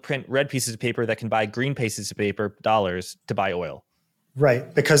being able to print red pieces of paper that can buy green pieces of paper, dollars, to buy oil?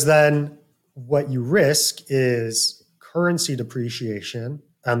 Right, because then what you risk is currency depreciation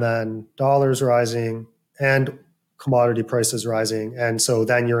and then dollars rising and commodity prices rising. And so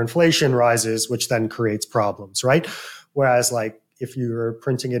then your inflation rises, which then creates problems, right? Whereas like if you're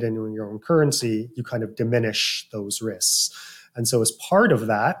printing it in your own currency, you kind of diminish those risks. And so as part of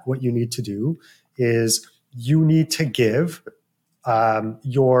that, what you need to do is you need to give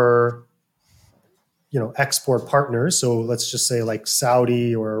your export partners. So let's just say like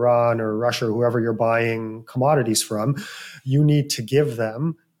Saudi or Iran or Russia, or whoever you're buying commodities from, you need to give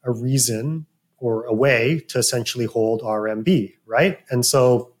them a reason or a way to essentially hold RMB, right? And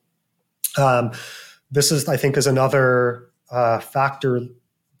so this is, I think, is another factor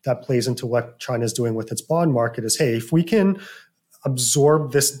that plays into what China's doing with its bond market is, hey, if we can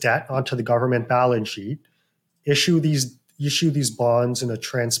absorb this debt onto the government balance sheet, issue these bonds in a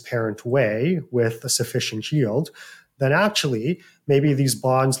transparent way with a sufficient yield, then actually maybe these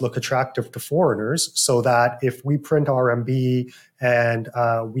bonds look attractive to foreigners so that if we print RMB and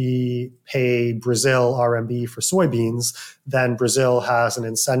we pay Brazil RMB for soybeans, then Brazil has an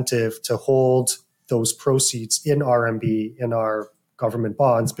incentive to hold those proceeds in RMB in our government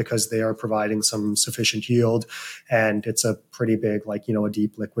bonds because they are providing some sufficient yield and it's a pretty big, a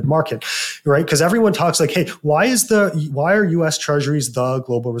deep liquid market, right? Because everyone talks like, hey, why are US treasuries the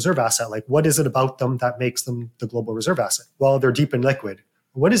global reserve asset? Like, what is it about them that makes them the global reserve asset? Well, they're deep and liquid.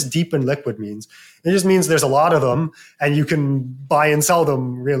 What does deep and liquid means? It just means there's a lot of them and you can buy and sell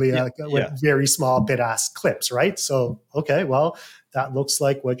them really with very small bid-ask clips, right? So, okay, well, that looks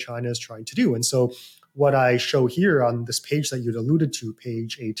like what China is trying to do. And so what I show here on this page that you'd alluded to,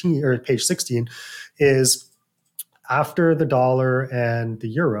 page 18 or page 16, is after the dollar and the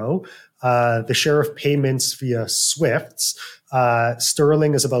euro, the share of payments via SWIFTs,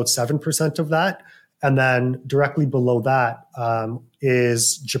 sterling is about 7% of that. And then directly below that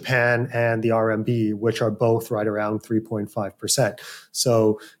is Japan and the RMB, which are both right around 3.5%.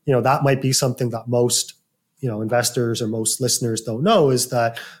 So, that might be something that most investors or most listeners don't know is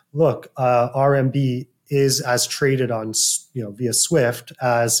that, look, RMB is as traded on, via SWIFT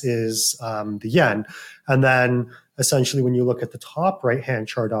as is the yen. And then essentially when you look at the top right-hand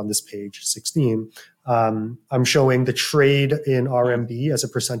chart on this page 16, I'm showing the trade in RMB as a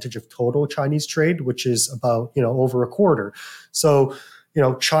percentage of total Chinese trade, which is about, over a quarter. So,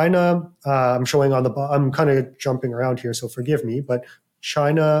 China, I'm showing I'm kind of jumping around here, so forgive me, but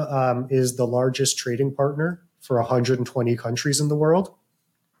China is the largest trading partner for 120 countries in the world.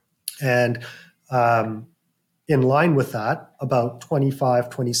 And in line with that, about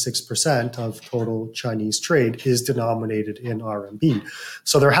 26% of total Chinese trade is denominated in RMB.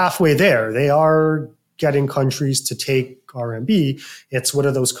 So they're halfway there. They are getting countries to take RMB. It's what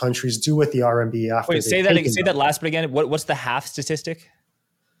do those countries do with the RMB after Wait, say that last bit again. What's the half statistic?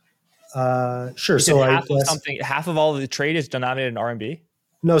 Sure. So half of all of the trade is denominated in RMB?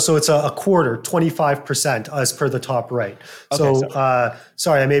 No, so it's a quarter, 25% as per the top right. Okay, so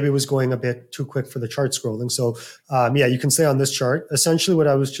sorry, I maybe was going a bit too quick for the chart scrolling. So you can say on this chart, essentially what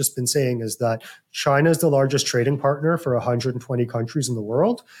I was just been saying is that China is the largest trading partner for 120 countries in the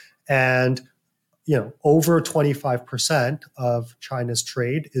world. And over 25% of China's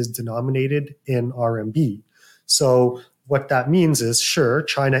trade is denominated in RMB. So what that means is, sure,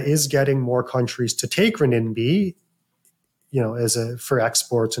 China is getting more countries to take renminbi as for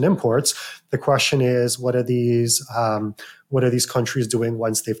exports and imports. The question is, what are these countries doing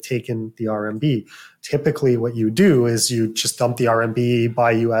once they've taken the RMB? Typically, what you do is you just dump the RMB,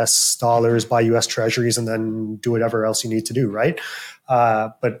 buy US dollars, buy US treasuries, and then do whatever else you need to do, right?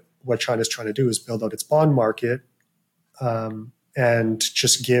 But what China's trying to do is build out its bond market, and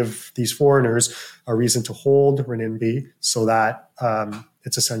just give these foreigners a reason to hold renminbi, so that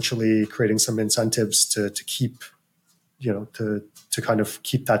it's essentially creating some incentives to keep, to kind of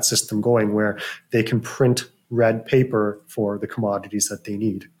keep that system going where they can print red paper for the commodities that they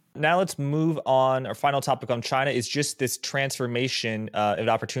need. Now let's move on. Our final topic on China is just this transformation of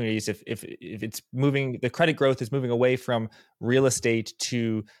opportunities. If it's moving, the credit growth is moving away from real estate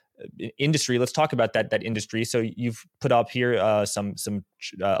to industry. Let's talk about that industry. So you've put up here some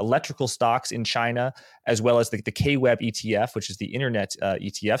electrical stocks in China, as well as the KWEB ETF, which is the internet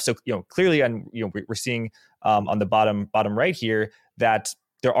ETF. So clearly, we're seeing on the bottom right here that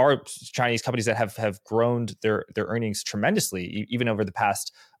there are Chinese companies that have grown their earnings tremendously, even over the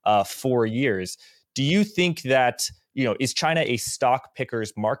past 4 years. Do you think that is China a stock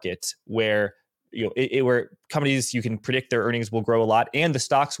pickers market where where companies, you can predict their earnings will grow a lot and the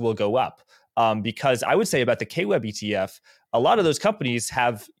stocks will go up? Because I would say about the KWEB ETF, a lot of those companies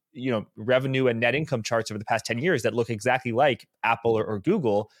have revenue and net income charts over the past 10 years that look exactly like Apple or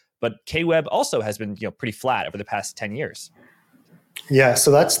Google, but KWEB also has been pretty flat over the past 10 years. Yeah,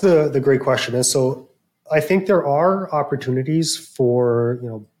 so that's the great question. And so I think there are opportunities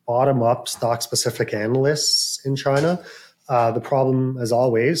for bottom up stock specific analysts in China. The problem, as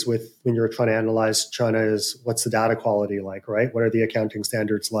always, with when you're trying to analyze China is, what's the data quality like, right? What are the accounting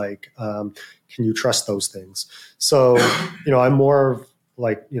standards like? Can you trust those things? So, I'm more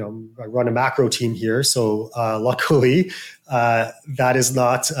like, I run a macro team here. So luckily, that is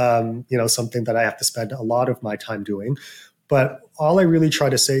not, something that I have to spend a lot of my time doing. But all I really try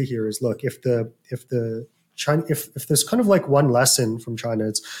to say here is, look, if there's kind of like one lesson from China,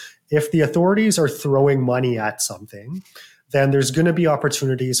 it's if the authorities are throwing money at something, then there's going to be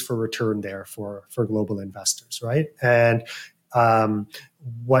opportunities for return there for global investors, right? And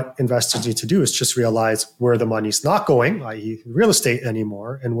what investors need to do is just realize where the money's not going, i.e. real estate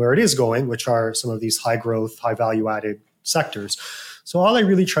anymore, and where it is going, which are some of these high growth, high value added sectors. So all I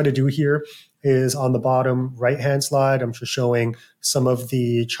really try to do here is on the bottom right-hand slide, I'm just showing some of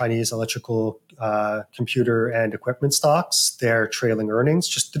the Chinese electrical, computer and equipment stocks, their trailing earnings,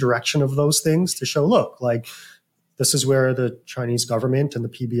 just the direction of those things to show, look, like this is where the Chinese government and the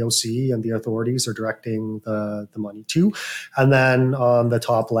PBOC and the authorities are directing the money to. And then on the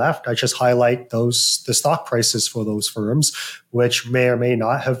top left, I just highlight the stock prices for those firms, which may or may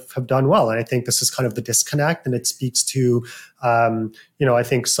not have done well. And I think this is kind of the disconnect, and it speaks to, I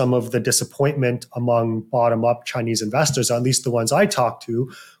think some of the disappointment among bottom-up Chinese investors, at least the ones I talk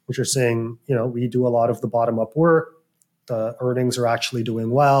to, which are saying, we do a lot of the bottom-up work, the earnings are actually doing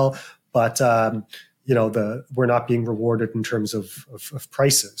well, but we're not being rewarded in terms of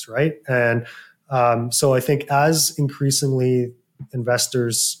prices, right? And so I think as increasingly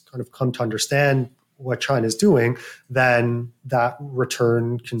investors kind of come to understand what China is doing, then that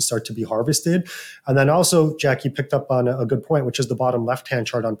return can start to be harvested. And then also, Jack, you picked up on a good point, which is the bottom left-hand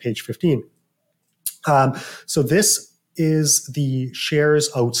chart on page 15. So this is the shares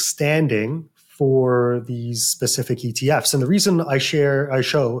outstanding for these specific ETFs. And the reason I show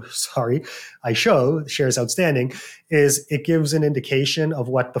shares outstanding is it gives an indication of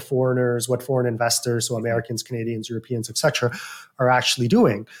what foreign investors, so Americans, Canadians, Europeans, et cetera, are actually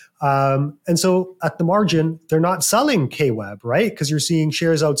doing. And so at the margin, they're not selling KWEB, right? Because you're seeing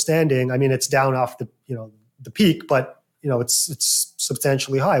shares outstanding. I mean, it's down off the peak, but it's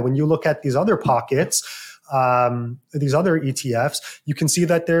substantially high. When you look at these other pockets, these other ETFs, you can see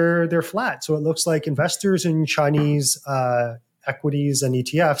that they're flat. So it looks like investors in Chinese equities and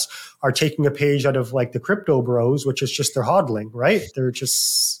ETFs are taking a page out of like the crypto bros, which is just they're hodling, right? They're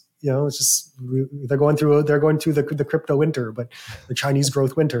just they're going through the crypto winter, but the Chinese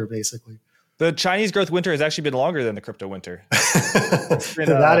growth winter basically. The Chinese growth winter has actually been longer than the crypto winter. It's been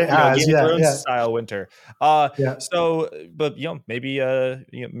Game of Thrones style winter. Yeah. So, but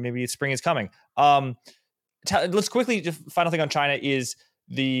maybe spring is coming. Let's quickly, just final thing on China is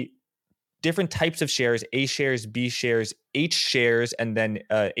the different types of shares: A shares, B shares, H shares, and then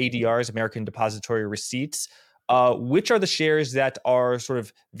ADRs, American Depository Receipts. Which are the shares that are sort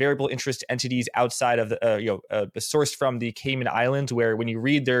of variable interest entities outside of the sourced from the Cayman Islands, where when you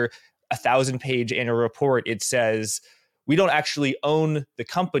read their 1,000-page annual report, it says we don't actually own the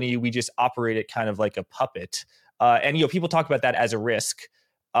company, we just operate it kind of like a puppet. And people talk about that as a risk.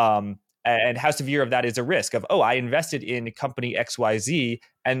 And how severe of that is a risk of, oh, I invested in company XYZ,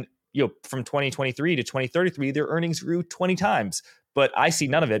 and from 2023 to 2033, their earnings grew 20 times. But I see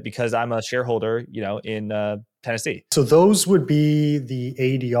none of it because I'm a shareholder, in Tennessee. So those would be the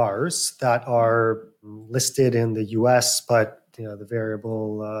ADRs that are listed in the U.S., but the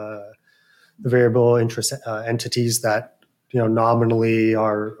variable interest entities that nominally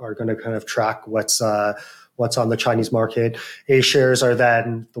are going to kind of track what's on the Chinese market. A shares are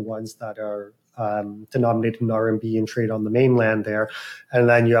then the ones that are denominated in RMB and trade on the mainland there, and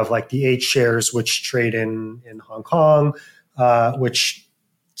then you have like the H shares which trade in Hong Kong, which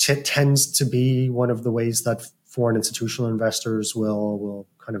tends to be one of the ways that foreign institutional investors will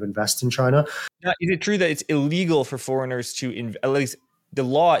kind of invest in China. Now, is it true that it's illegal for foreigners to at least the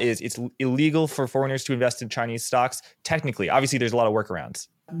law is it's illegal for foreigners to invest in Chinese stocks? Technically, obviously, there's a lot of workarounds.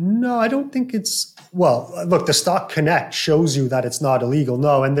 No, I don't think it's, well, look, the Stock Connect shows you that it's not illegal.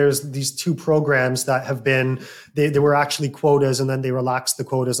 No, and there's these two programs that have been, they were actually quotas, and then they relaxed the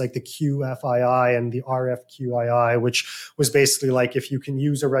quotas, like the QFII and the RFQII, which was basically like if you can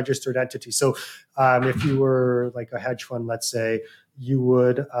use a registered entity. So if you were like a hedge fund, let's say, you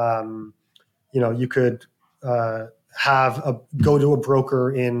would, you could go to a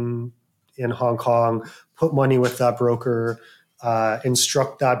broker in Hong Kong, put money with that broker,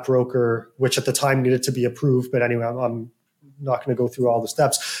 instruct that broker, which at the time needed to be approved. But anyway, I'm not going to go through all the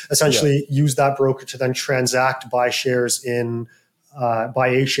steps. Essentially, use that broker to then transact, buy A shares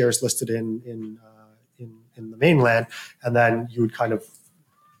listed in the mainland, and then you would kind of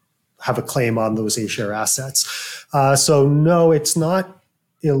have a claim on those A share assets. So no, it's not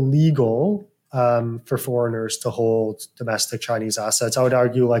illegal for foreigners to hold domestic Chinese assets. I would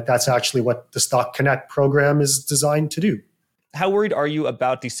argue like that's actually what the Stock Connect program is designed to do. How worried are you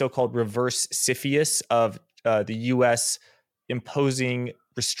about the so-called reverse CFIUS of the U.S. imposing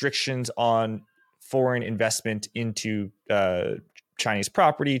restrictions on foreign investment into Chinese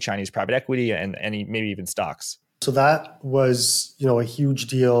property, Chinese private equity, and maybe even stocks? So that was, a huge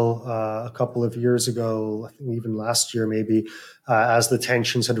deal a couple of years ago, I think even last year maybe, as the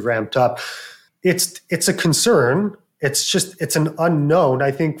tensions had ramped up. It's a concern. It's an unknown.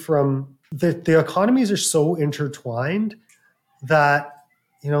 I think from the economies are so intertwined that,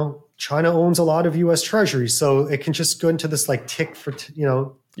 China owns a lot of U.S. treasuries. So it can just go into this like tit for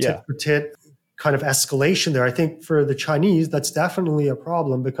tit kind of escalation there. I think for the Chinese, that's definitely a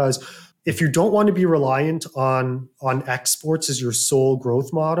problem, because if you don't want to be reliant on exports as your sole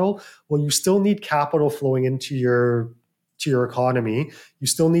growth model, well, you still need capital flowing into your economy. You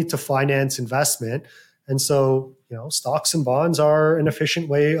still need to finance investment. And so, stocks and bonds are an efficient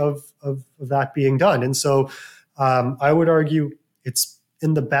way of that being done. And so I would argue it's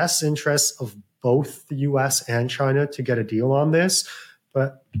in the best interest of both the US and China to get a deal on this.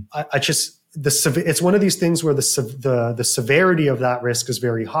 But it's one of these things where the severity of that risk is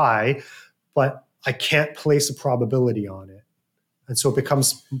very high, but I can't place a probability on it. And so it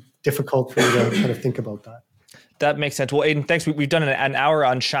becomes difficult for you to kind of think about that. That makes sense. Well, Aidan, thanks. We've done an hour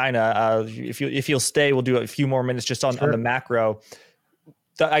on China. If you'll stay, we'll do a few more minutes just on the macro.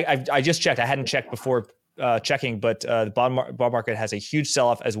 I just checked. I hadn't checked before checking, but the bond market has a huge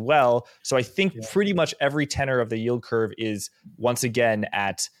sell-off as well. So I think pretty much every tenor of the yield curve is once again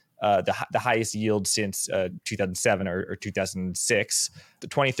at the highest yield since 2007 or 2006. The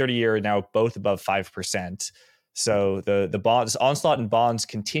 20-30 year are now both above 5%. So the bonds onslaught in bonds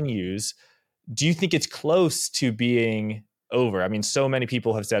continues. Do you think it's close to being over? I mean, so many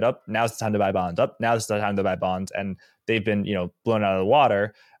people have said, now's the time to buy bonds. Now's the time to buy bonds. And they've been, blown out of the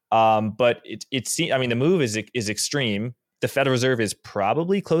water. But it seems, I mean, the move is extreme. The Federal Reserve is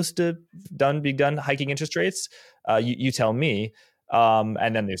probably close to being done hiking interest rates. You tell me.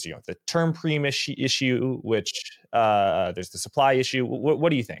 And then there's, the term premium issue, which there's the supply issue. What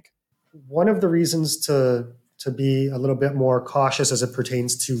do you think? One of the reasons to be a little bit more cautious as it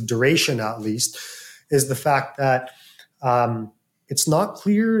pertains to duration, at least, is the fact that it's not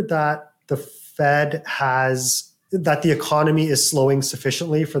clear that the Fed that the economy is slowing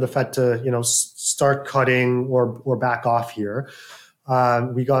sufficiently for the Fed to, start cutting or back off here.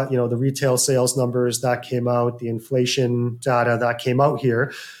 We got, the retail sales numbers that came out, the inflation data that came out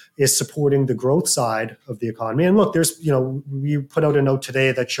here is supporting the growth side of the economy. And look, there's, we put out a note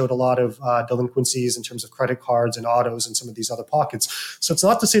today that showed a lot of delinquencies in terms of credit cards and autos and some of these other pockets. So it's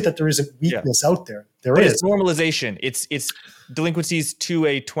not to say that there isn't weakness out there. There is. It's normalization. It's delinquencies to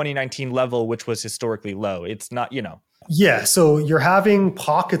a 2019 level, which was historically low. It's not, Yeah, so you're having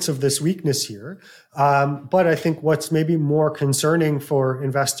pockets of this weakness here. But I think what's maybe more concerning for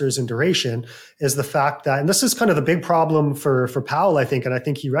investors in duration is the fact that, and this is kind of the big problem for Powell, I think, and I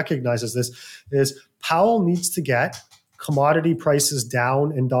think he recognizes this, is Powell needs to get commodity prices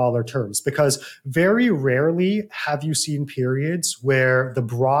down in dollar terms, because very rarely have you seen periods where the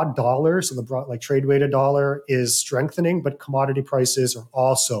broad dollar, so the broad like trade weighted dollar, is strengthening, but commodity prices are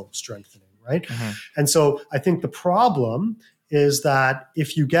also strengthening, right? Mm-hmm. And so I think the problem is that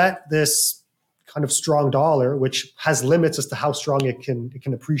if you get this kind of strong dollar, which has limits as to how strong it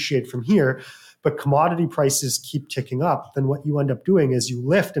can appreciate from here, but commodity prices keep ticking up, then what you end up doing is you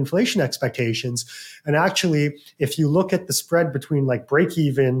lift inflation expectations. And actually, if you look at the spread between like break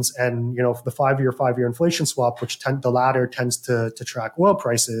evens and the 5-year inflation swap, which the latter tends to track oil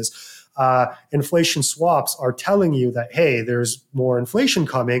prices, inflation swaps are telling you that, hey, there's more inflation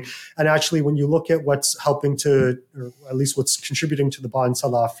coming. And actually, when you look at what's helping to, or at least what's contributing to the bond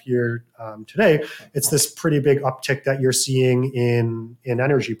sell-off here today, it's this pretty big uptick that you're seeing in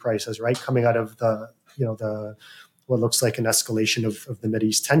energy prices, right? Coming out of the what looks like an escalation of the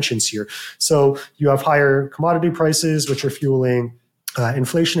Mideast tensions here. So you have higher commodity prices, which are fueling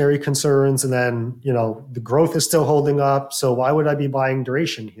inflationary concerns, and then the growth is still holding up. So why would I be buying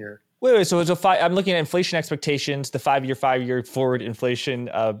duration here? Wait. So I'm looking at inflation expectations, the 5-year forward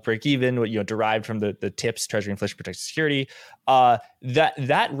inflation break even, derived from the TIPS, Treasury Inflation Protected Security.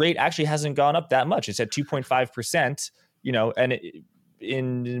 That rate actually hasn't gone up that much. It's at 2.5%. And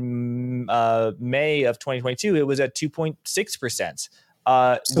in May of 2022, it was at 2.6%.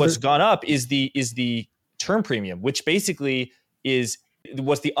 What's gone up is the term premium, which basically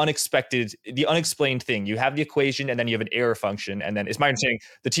was the unexplained thing. You have the equation, and then you have an error function, and then it's my understanding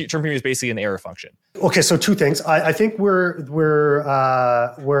the term premium is basically an error function. Okay, so two things. I think we're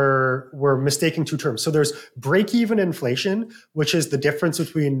mistaking two terms. So there's break-even inflation, which is the difference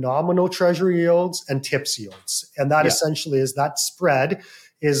between nominal treasury yields and TIPS yields, and that essentially is that spread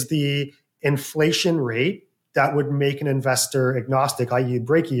is the inflation rate that would make an investor agnostic, i.e.,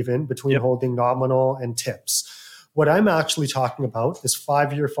 break-even between holding nominal and TIPS. What I'm actually talking about is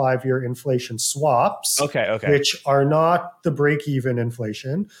 5-year inflation swaps, which are not the break-even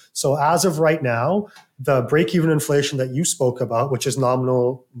inflation. So as of right now, the break-even inflation that you spoke about, which is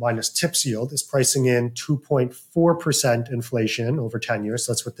nominal minus TIPS yield, is pricing in 2.4% inflation over 10 years.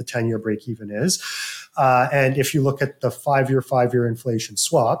 So that's what the 10-year break-even is. And if you look at the 5-year inflation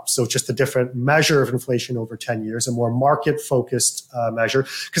swap, so just a different measure of inflation over 10 years, a more market-focused measure,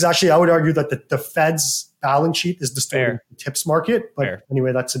 because actually I would argue that the Fed's balance sheet is distorting the TIPS market. But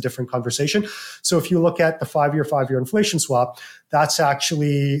anyway, that's a different conversation. So if you look at the 5-year inflation swap, that's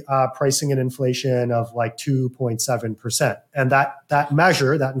actually pricing an inflation of like 2.7%. And that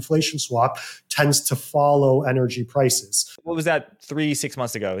measure, that inflation swap, tends to follow energy prices. What was that 3-6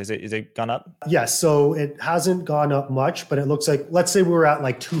 months ago? Is it gone up? Yes. So it hasn't gone up much, but it looks like, let's say we were at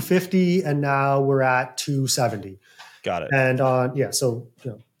like 250 and now we're at 270. Got it. And so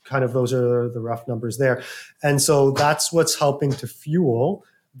kind of those are the rough numbers there. And so that's what's helping to fuel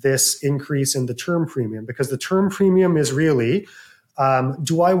this increase in the term premium, because the term premium is really,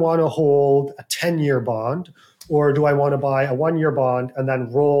 do I want to hold a 10-year bond, or do I want to buy a 1-year bond and then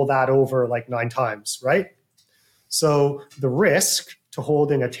roll that over like 9 times, right? So the risk to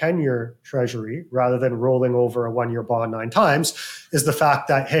holding a 10-year treasury rather than rolling over a 1-year bond 9 times is the fact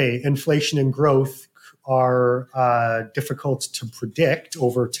that, hey, inflation and growth are difficult to predict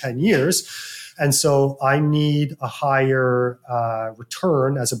over 10 years. And so I need a higher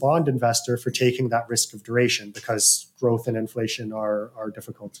return as a bond investor for taking that risk of duration, because growth and inflation are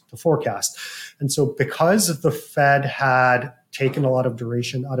difficult to forecast. And so because the Fed had taken a lot of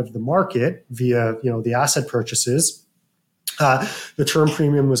duration out of the market via the asset purchases, the term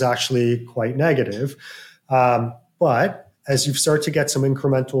premium was actually quite negative. But as you start to get some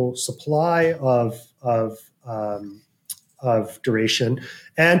incremental supply of duration,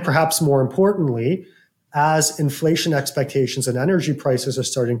 and perhaps more importantly, as inflation expectations and energy prices are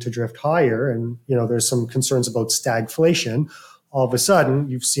starting to drift higher, and there's some concerns about stagflation, all of a sudden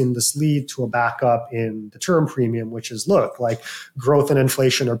you've seen this lead to a backup in the term premium, which is, look, like growth and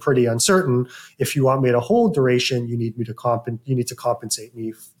inflation are pretty uncertain. If you want me to hold duration, you need to compensate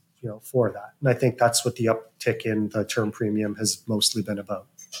me for that. And I think that's what the uptick in the term premium has mostly been about.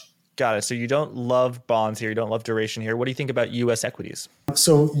 Got it. So you don't love bonds here. You don't love duration here. What do you think about U.S. equities?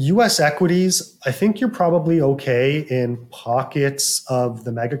 So U.S. equities, I think you're probably okay in pockets of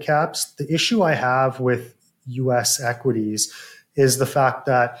the mega caps. The issue I have with U.S. equities is the fact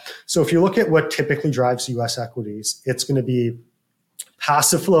that, so if you look at what typically drives U.S. equities, it's going to be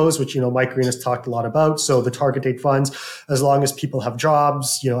passive flows, which, Mike Green has talked a lot about. So the target date funds, as long as people have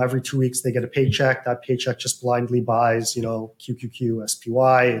jobs, every 2 weeks they get a paycheck. That paycheck just blindly buys, QQQ,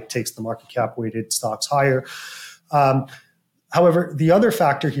 SPY. It takes the market cap weighted stocks higher. However, the other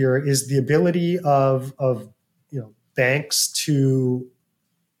factor here is the ability of banks to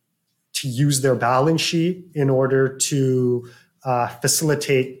use their balance sheet in order to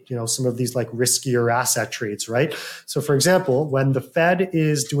facilitate, some of these like riskier asset trades, right? So, for example, when the Fed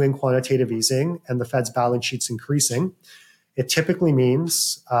is doing quantitative easing and the Fed's balance sheet's increasing, it typically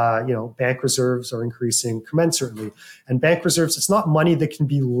means, bank reserves are increasing commensurately. And bank reserves, it's not money that can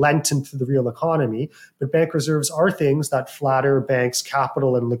be lent into the real economy, but bank reserves are things that flatter banks'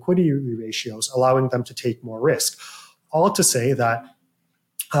 capital and liquidity ratios, allowing them to take more risk. All to say that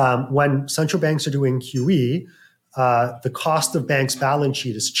when central banks are doing QE, the cost of banks' balance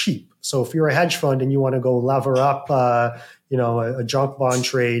sheet is cheap. So if you're a hedge fund and you want to go lever up, a junk bond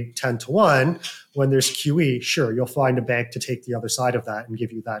trade 10 to 1, when there's QE, sure, you'll find a bank to take the other side of that and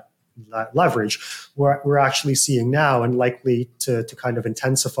give you that leverage. What we're actually seeing now, and likely to kind of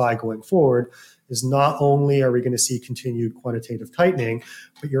intensify going forward, is not only are we going to see continued quantitative tightening,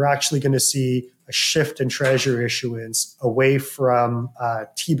 but you're actually going to see a shift in treasury issuance away from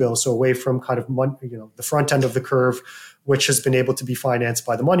T-bills, so away from kind of the front end of the curve, which has been able to be financed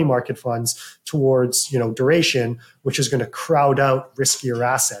by the money market funds, towards duration, which is going to crowd out riskier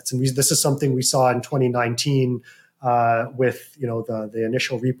assets. And this is something we saw in 2019 with the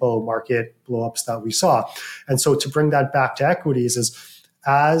initial repo market blowups that we saw. And so to bring that back to equities is,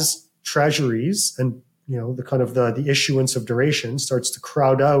 as treasuries and the kind of the issuance of duration starts to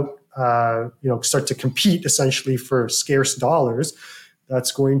crowd out, start to compete essentially for scarce dollars,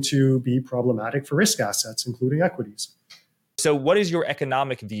 that's going to be problematic for risk assets, including equities. So what is your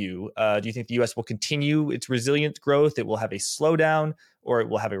economic view? Do you think the U.S. will continue its resilient growth? It will have a slowdown, or it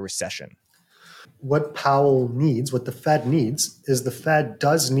will have a recession? What Powell needs, what the Fed needs, is the Fed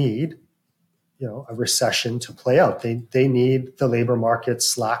does need a recession to play out. They need the labor market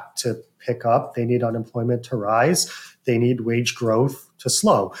slack to pick up. They need unemployment to rise. They need wage growth to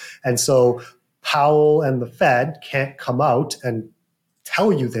slow. And so Powell and the Fed can't come out and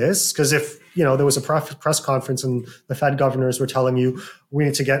tell you this, because if there was a press conference and the Fed governors were telling you we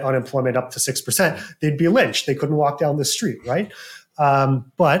need to get unemployment up to 6%, they'd be lynched. They couldn't walk down the street, right?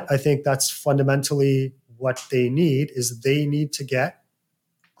 But I think that's fundamentally what they need, is they need to get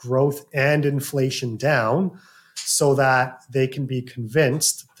growth and inflation down so that they can be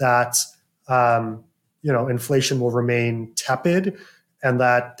convinced that inflation will remain tepid and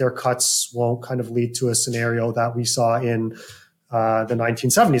that their cuts won't kind of lead to a scenario that we saw in the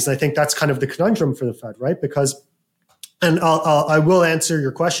 1970s. And I think that's kind of the conundrum for the Fed, right? Because, and I will answer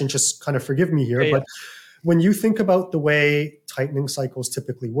your question, just kind of forgive me here, but when you think about the way tightening cycles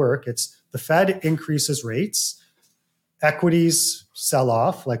typically work, it's the Fed increases rates, equities sell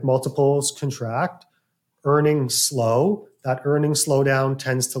off, like multiples contract, earnings slow. That earnings slowdown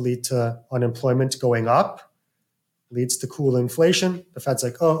tends to lead to unemployment going up, leads to cool inflation. The Fed's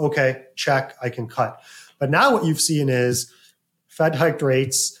like, oh, okay, check, I can cut. But now what you've seen is Fed hiked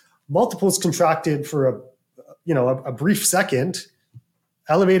rates, multiples contracted for a brief second,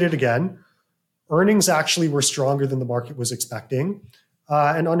 elevated again. Earnings actually were stronger than the market was expecting,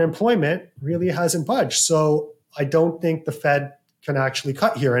 and unemployment really hasn't budged. So I don't think the Fed can actually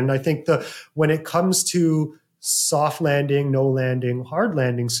cut here. And I think when it comes to soft landing, no landing, hard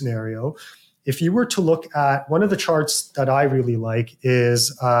landing scenario, if you were to look at one of the charts that I really like is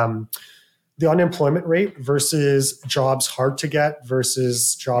the unemployment rate versus jobs hard to get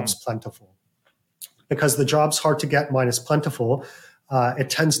versus jobs plentiful. Because the jobs hard to get minus plentiful, it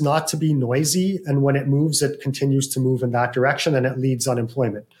tends not to be noisy. And when it moves, it continues to move in that direction and it leads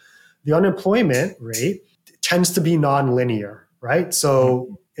unemployment. The unemployment rate tends to be nonlinear, right?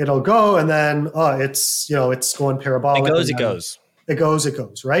 So it'll go and then, it's going parabolic. It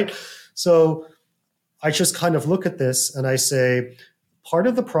goes, right? So I just kind of look at this and I say, part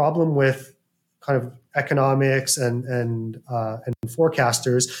of the problem with kind of economics and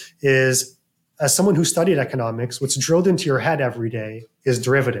forecasters is, as someone who studied economics, what's drilled into your head every day is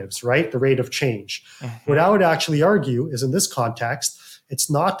derivatives, right? The rate of change. What I would actually argue is, in this context, it's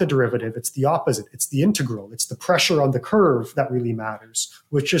not the derivative, it's the opposite. It's the integral. It's the pressure on the curve that really matters,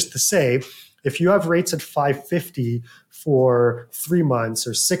 which is to say, if you have rates at 550 for 3 months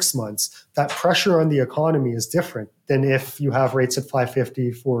or 6 months, that pressure on the economy is different than if you have rates at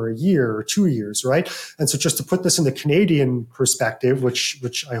 550 for a year or 2 years, right? And so just to put this in the Canadian perspective,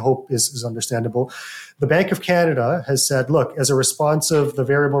 which I hope is understandable, the Bank of Canada has said, look, as a response of the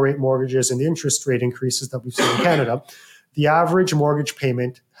variable rate mortgages and the interest rate increases that we've seen in Canada, the average mortgage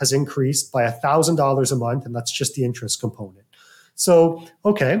payment has increased by $1,000 a month, and that's just the interest component. So,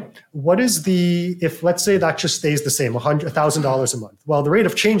 okay, what is if let's say that just stays the same, $1,000 a month? Well, the rate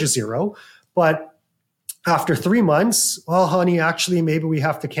of change is zero, but after 3 months, well, honey, actually, maybe we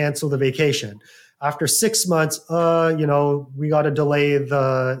have to cancel the vacation. After 6 months, we got to delay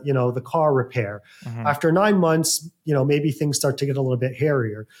the car repair. Mm-hmm. After 9 months, maybe things start to get a little bit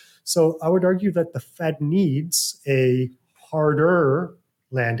hairier. So I would argue that the Fed needs a harder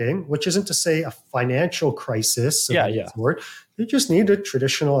landing, which isn't to say a financial crisis. They just need a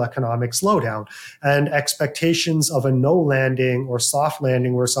traditional economic slowdown, and expectations of a no landing or soft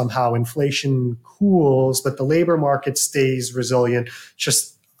landing where somehow inflation cools, but the labor market stays resilient.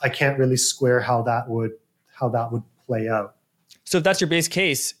 I can't really square how that would play out. So if that's your base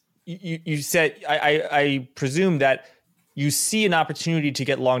case, you said, I presume that you see an opportunity to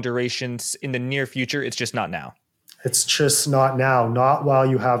get long durations in the near future. It's just not now. It's just not now, not while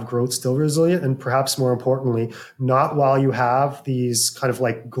you have growth still resilient, and perhaps more importantly, not while you have these kind of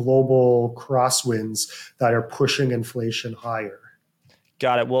like global crosswinds that are pushing inflation higher.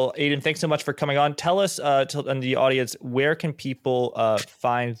 Got it. Well, Aidan, thanks so much for coming on. Tell us, and the audience, where can people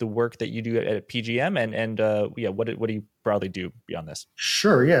find the work that you do at PGM, and what do you broadly do beyond this?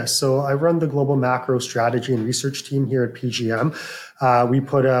 Sure. Yeah. So I run the global macro strategy and research team here at PGM. We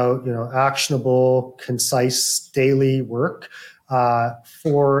put out, actionable, concise daily work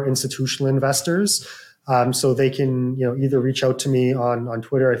for institutional investors. So they can, either reach out to me on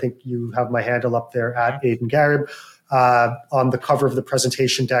Twitter. I think you have my handle up there at Aidan Garrib. On the cover of the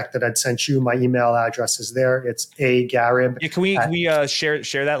presentation deck that I'd sent you, my email address is there. It's agarrib. Yeah, can we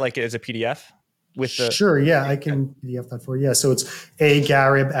share that like as a PDF? Sure, yeah, I can PDF that for you. Yeah, so it's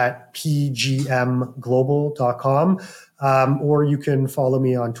agarrib at pgmglobal.com, or you can follow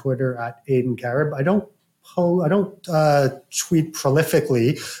me on Twitter at Aidan Garrib. I don't tweet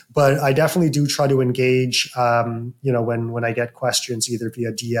prolifically, but I definitely do try to engage. When I get questions, either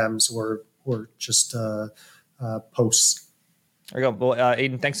via DMs or just posts. There you go. Well,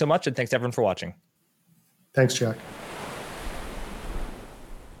 Aidan, thanks so much, and thanks to everyone for watching. Thanks, Jack.